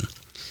the meeting.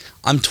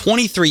 I'm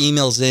 23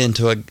 emails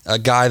into a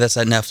guy that's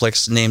at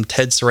Netflix named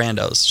Ted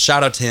Sarandos.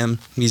 Shout out to him.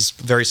 He's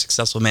a very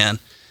successful man.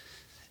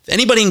 If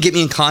anybody can get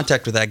me in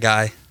contact with that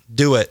guy,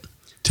 do it.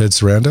 Ted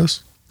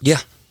Sarandos?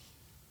 Yeah.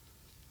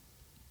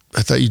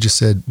 I thought you just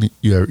said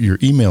you're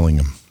emailing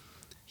him.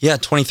 Yeah,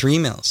 23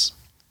 emails.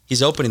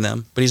 He's opening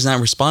them, but he's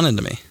not responding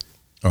to me.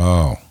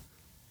 Oh.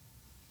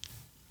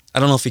 I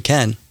don't know if he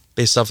can,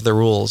 based off of their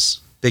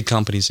rules. Big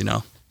companies, you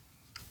know.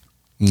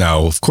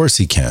 No, of course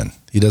he can.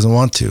 He doesn't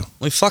want to.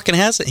 Well, he fucking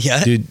hasn't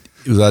yet. Dude,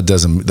 that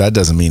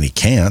doesn't mean he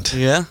can't.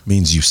 Yeah. It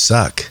means you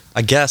suck.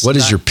 I guess. What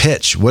is your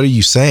pitch? What are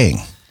you saying?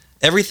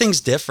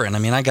 Everything's different. I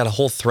mean, I got a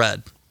whole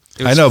thread.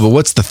 I know, but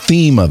what's the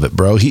theme of it,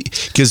 bro?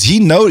 Because he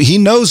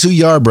knows who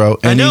you are, bro.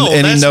 And I know,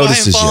 and that's he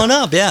notices why I'm following you.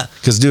 up, yeah.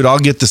 Because, dude, I'll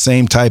get the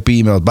same type of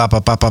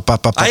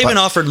emails. I even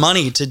offered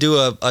money to do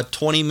a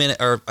 20-minute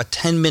or a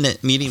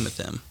 10-minute meeting with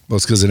him. Well,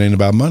 it's because it ain't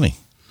about money.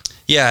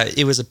 Yeah,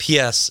 it was a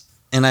PS.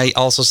 And I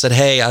also said,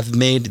 hey, I've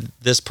made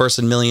this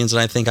person millions,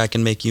 and I think I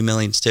can make you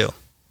millions too.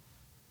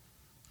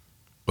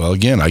 Well,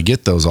 again, I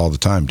get those all the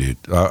time, dude.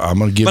 I'm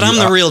gonna give. But I'm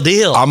the real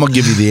deal. I'm gonna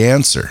give you the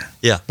answer.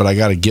 Yeah. But I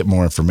got to get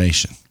more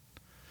information.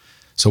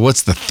 So,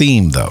 what's the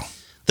theme, though?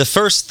 The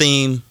first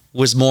theme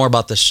was more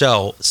about the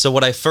show. So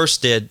what I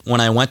first did when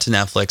I went to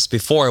Netflix,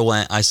 before I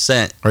went, I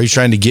sent. Are you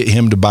trying to get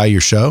him to buy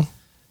your show?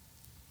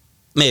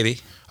 Maybe.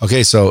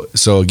 Okay, so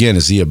again,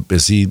 is he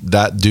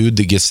that dude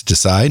that gets to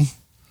decide?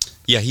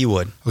 Yeah, he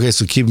would. Okay,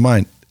 so keep in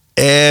mind,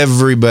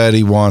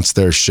 everybody wants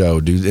their show,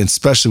 dude. And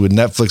especially with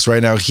Netflix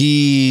right now,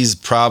 he's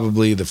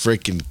probably the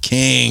freaking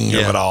king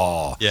of it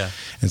all. Yeah.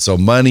 And so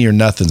money or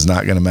nothing's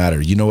not going to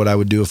matter. You know what I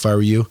would do if I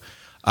were you?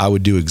 I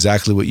would do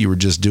exactly what you were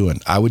just doing.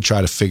 I would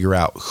try to figure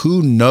out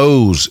who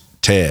knows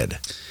Ted.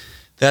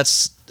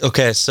 That's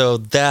Okay, so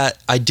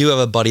that I do have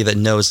a buddy that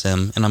knows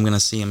him, and I'm going to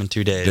see him in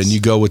 2 days. Then you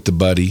go with the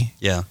buddy.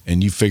 Yeah.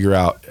 And you figure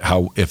out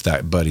if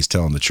that buddy's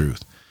telling the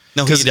truth.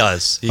 No, he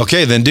does.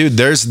 Okay, then, dude,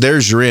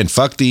 there's your in.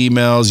 Fuck the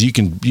emails.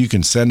 You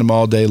can send them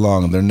all day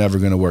long, and they're never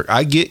going to work.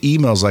 I get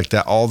emails like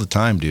that all the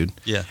time, dude.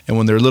 Yeah. And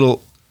when they're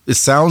little, it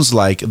sounds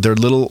like they're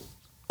little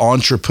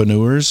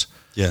entrepreneurs.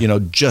 Yeah. You know,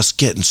 just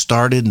getting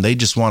started, and they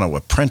just want to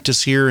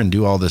apprentice here and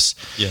do all this.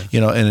 Yeah.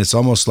 You know, and it's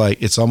almost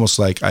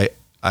like I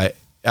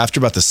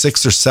after about the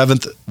sixth or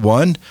seventh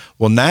one,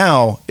 well,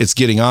 now it's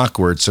getting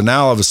awkward. So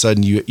now all of a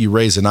sudden you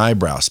raise an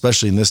eyebrow,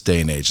 especially in this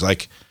day and age.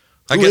 Like,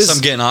 I guess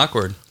I'm getting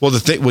awkward. Well,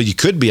 you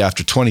could be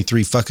after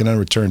 23 fucking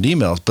unreturned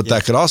emails, but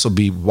that could also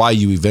be why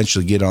you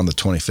eventually get on the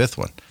 25th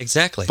one.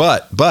 Exactly.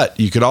 But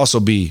you could also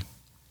be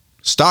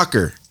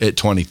stalker at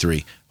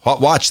 23.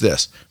 Watch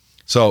this.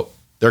 So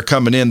they're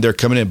coming in.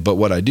 But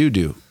what I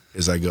do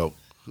is I go,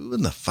 who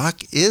in the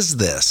fuck is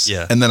this?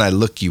 Yeah. And then I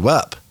look you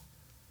up.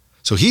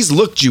 So he's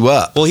looked you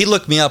up. Well, he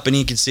looked me up and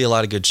he can see a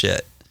lot of good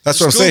shit. That's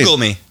Just what I'm saying. Google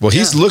me. Well,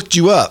 he's looked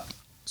you up.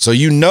 So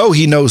you know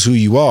he knows who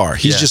you are.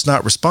 He's Yeah. just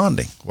not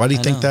responding. Why do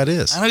you think that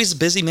is? I know he's a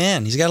busy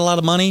man. He's got a lot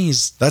of money.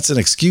 That's an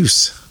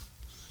excuse.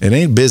 It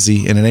ain't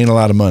busy and it ain't a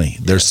lot of money.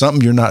 There's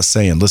something you're not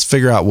saying. Let's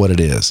figure out what it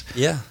is.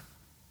 Yeah.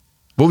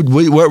 What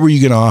were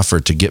you going to offer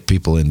to get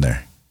people in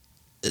there?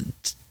 What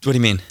do you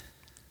mean?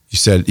 You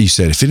said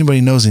if anybody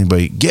knows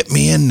anybody, get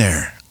me in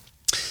there.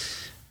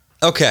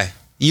 Okay.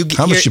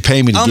 How much you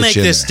pay me to I'll get make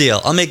you in this there?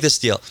 deal. I'll make this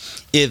deal.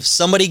 If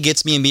somebody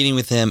gets me a meeting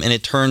with him and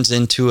it turns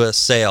into a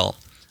sale,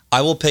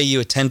 I will pay you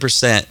a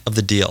 10% of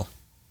the deal.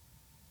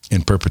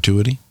 In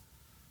perpetuity?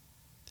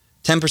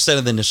 10%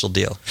 of the initial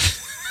deal.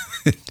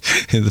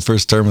 In the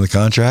first term of the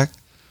contract?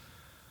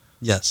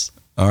 Yes.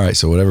 All right,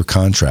 so whatever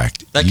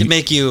contract. That could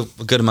make you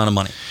a good amount of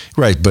money.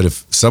 Right, but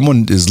if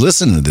someone is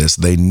listening to this,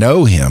 they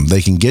know him,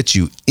 they can get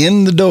you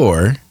in the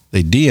door.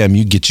 They DM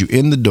you, get you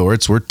in the door.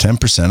 It's worth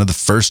 10% of the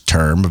first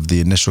term of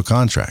the initial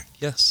contract.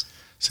 Yes.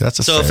 So that's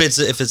if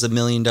it's a $1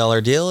 million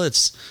deal,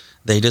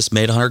 they just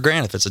made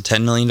 $100,000. If it's a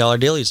 $10 million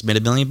deal, you just made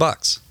 $1 million.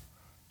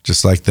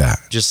 Just like that.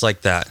 Just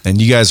like that.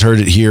 And you guys heard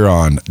it here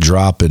on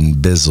Droppin'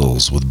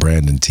 Bizzles with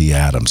Brandon T.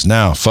 Adams.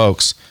 Now,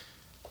 folks,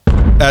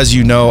 as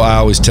you know, I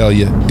always tell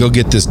you, go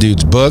get this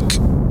dude's book.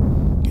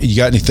 You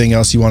got anything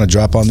else you want to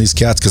drop on these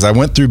cats? Because I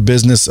went through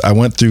business, I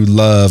went through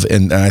love,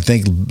 and I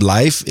think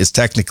life is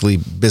technically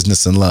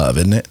business and love,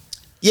 isn't it?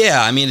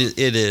 Yeah, I mean, it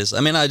is. I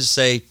mean, I just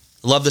say,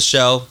 love the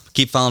show.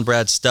 Keep following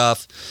Brad's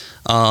stuff.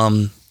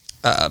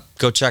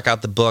 Go check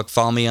out the book.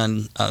 Follow me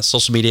on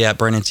social media at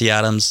Brandon T.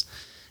 Adams.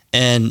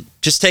 And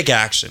just take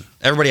action.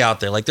 Everybody out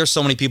there, like there's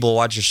so many people who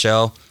watch your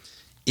show.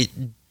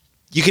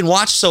 You can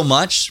watch so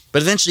much,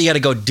 but eventually you got to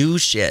go do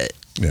shit.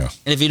 Yeah.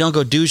 And if you don't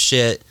go do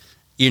shit,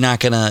 you're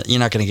not gonna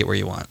get where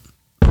you want.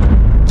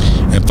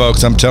 And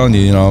folks, I'm telling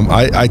you,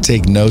 I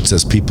take notes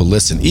as people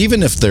listen,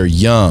 even if they're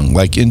young.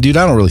 Like, and dude,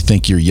 I don't really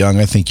think you're young.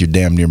 I think you're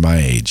damn near my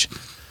age.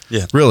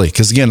 Yeah. Really,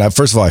 because again,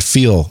 first of all, I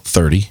feel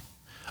 30.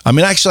 I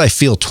mean, actually, I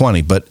feel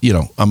 20, but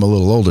I'm a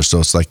little older,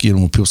 so it's like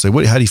when people say,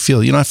 how do you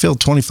feel?" I feel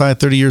 25,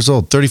 30 years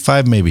old,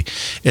 35 maybe,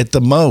 at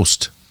the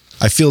most.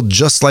 I feel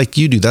just like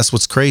you do. That's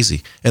what's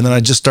crazy. And then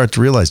I just start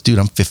to realize, dude,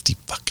 I'm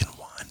 51.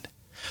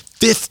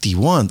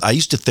 51. I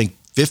used to think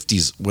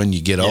 50's when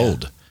you get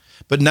old,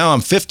 but now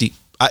I'm 50.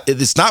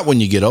 It's not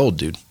when you get old,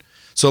 dude.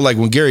 So like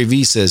when Gary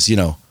Vee says, you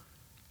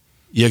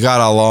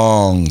got a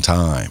long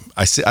time.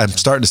 I'm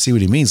starting to see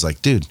what he means.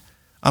 Like, dude,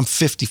 I'm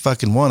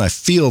 51. I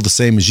feel the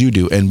same as you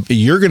do. And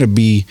you're going to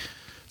be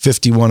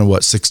 51 in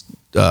what,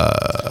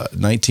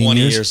 19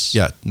 20 years?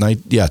 Yeah,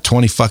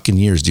 20 fucking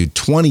years, dude.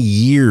 20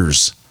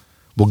 years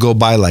will go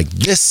by like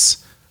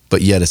this,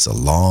 but yet it's a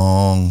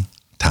long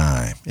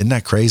time. Isn't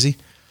that crazy?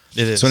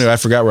 It is. So anyway, I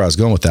forgot where I was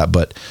going with that,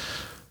 but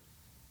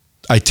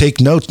I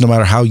take notes no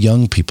matter how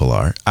young people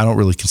are. I don't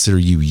really consider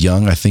you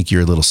young. I think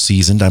you're a little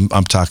seasoned. I'm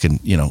talking,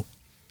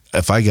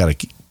 if I got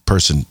a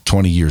person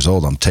 20 years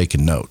old, I'm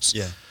taking notes.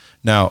 Yeah.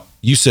 Now,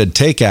 you said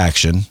take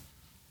action,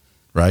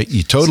 right?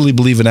 You totally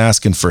believe in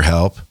asking for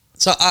help.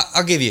 So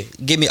I'll give you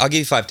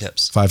 5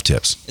 tips. 5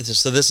 tips.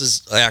 So this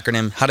is an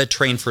acronym: how to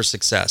train for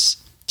success.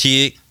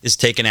 T is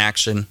taking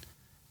action,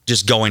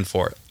 just going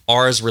for it.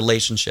 R is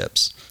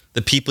relationships,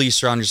 the people you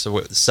surround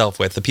yourself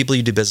with, the people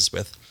you do business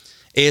with.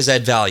 A is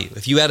add value.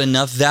 If you add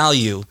enough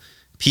value,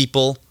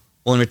 people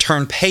will in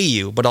return pay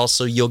you, but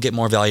also you'll get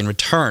more value in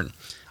return.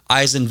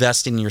 I is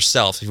investing in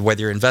yourself.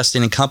 Whether you're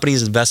investing in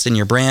companies, investing in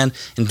your brand,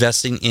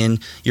 investing in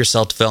your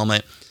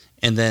self-development.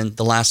 And then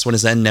the last one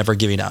is then never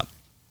giving up.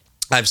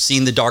 I've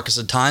seen the darkest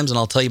of times, and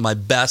I'll tell you my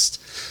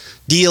best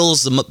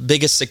deals, the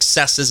biggest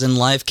successes in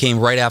life came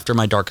right after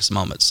my darkest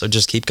moments. So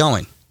just keep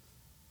going.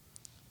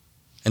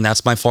 And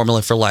that's my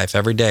formula for life.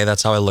 Every day,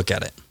 that's how I look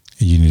at it.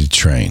 You need to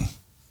train.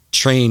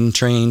 Train,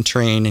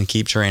 and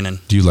keep training.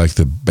 Do you like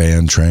the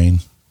band Train?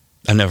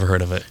 I've never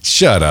heard of it.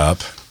 Shut up.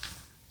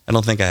 I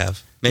don't think I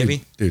have.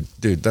 Maybe.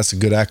 Dude, that's a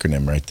good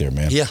acronym right there,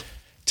 man. Yeah.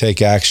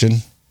 Take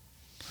action.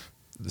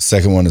 The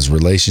second one is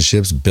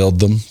relationships. Build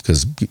them,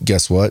 because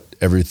guess what?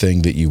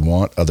 Everything that you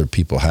want, other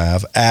people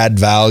have. Add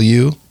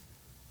value.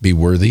 be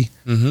worthy.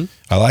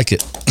 I like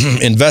it.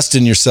 Invest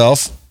in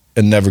yourself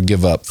and never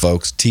give up,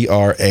 folks.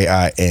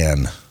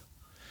 TRAIN.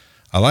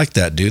 I like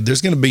that, dude.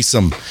 There's going to be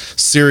some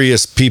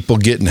serious people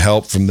getting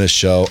help from this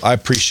show. I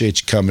appreciate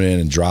you coming in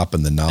and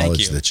dropping the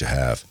knowledge that you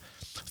have.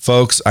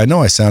 Folks, I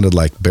know I sounded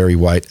like Barry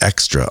White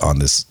extra on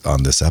this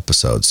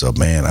episode, so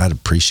man, I'd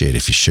appreciate it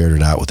if you shared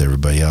it out with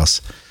everybody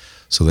else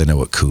so they know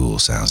what cool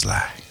sounds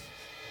like.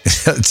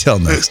 Until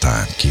next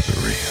time, keep it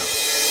real.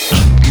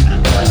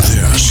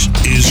 This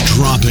is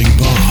Dropping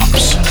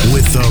Bombs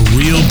with the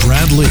real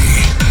Brad Lee.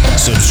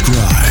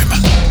 Subscribe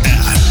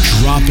at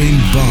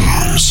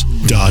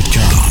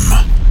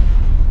droppingbombs.com.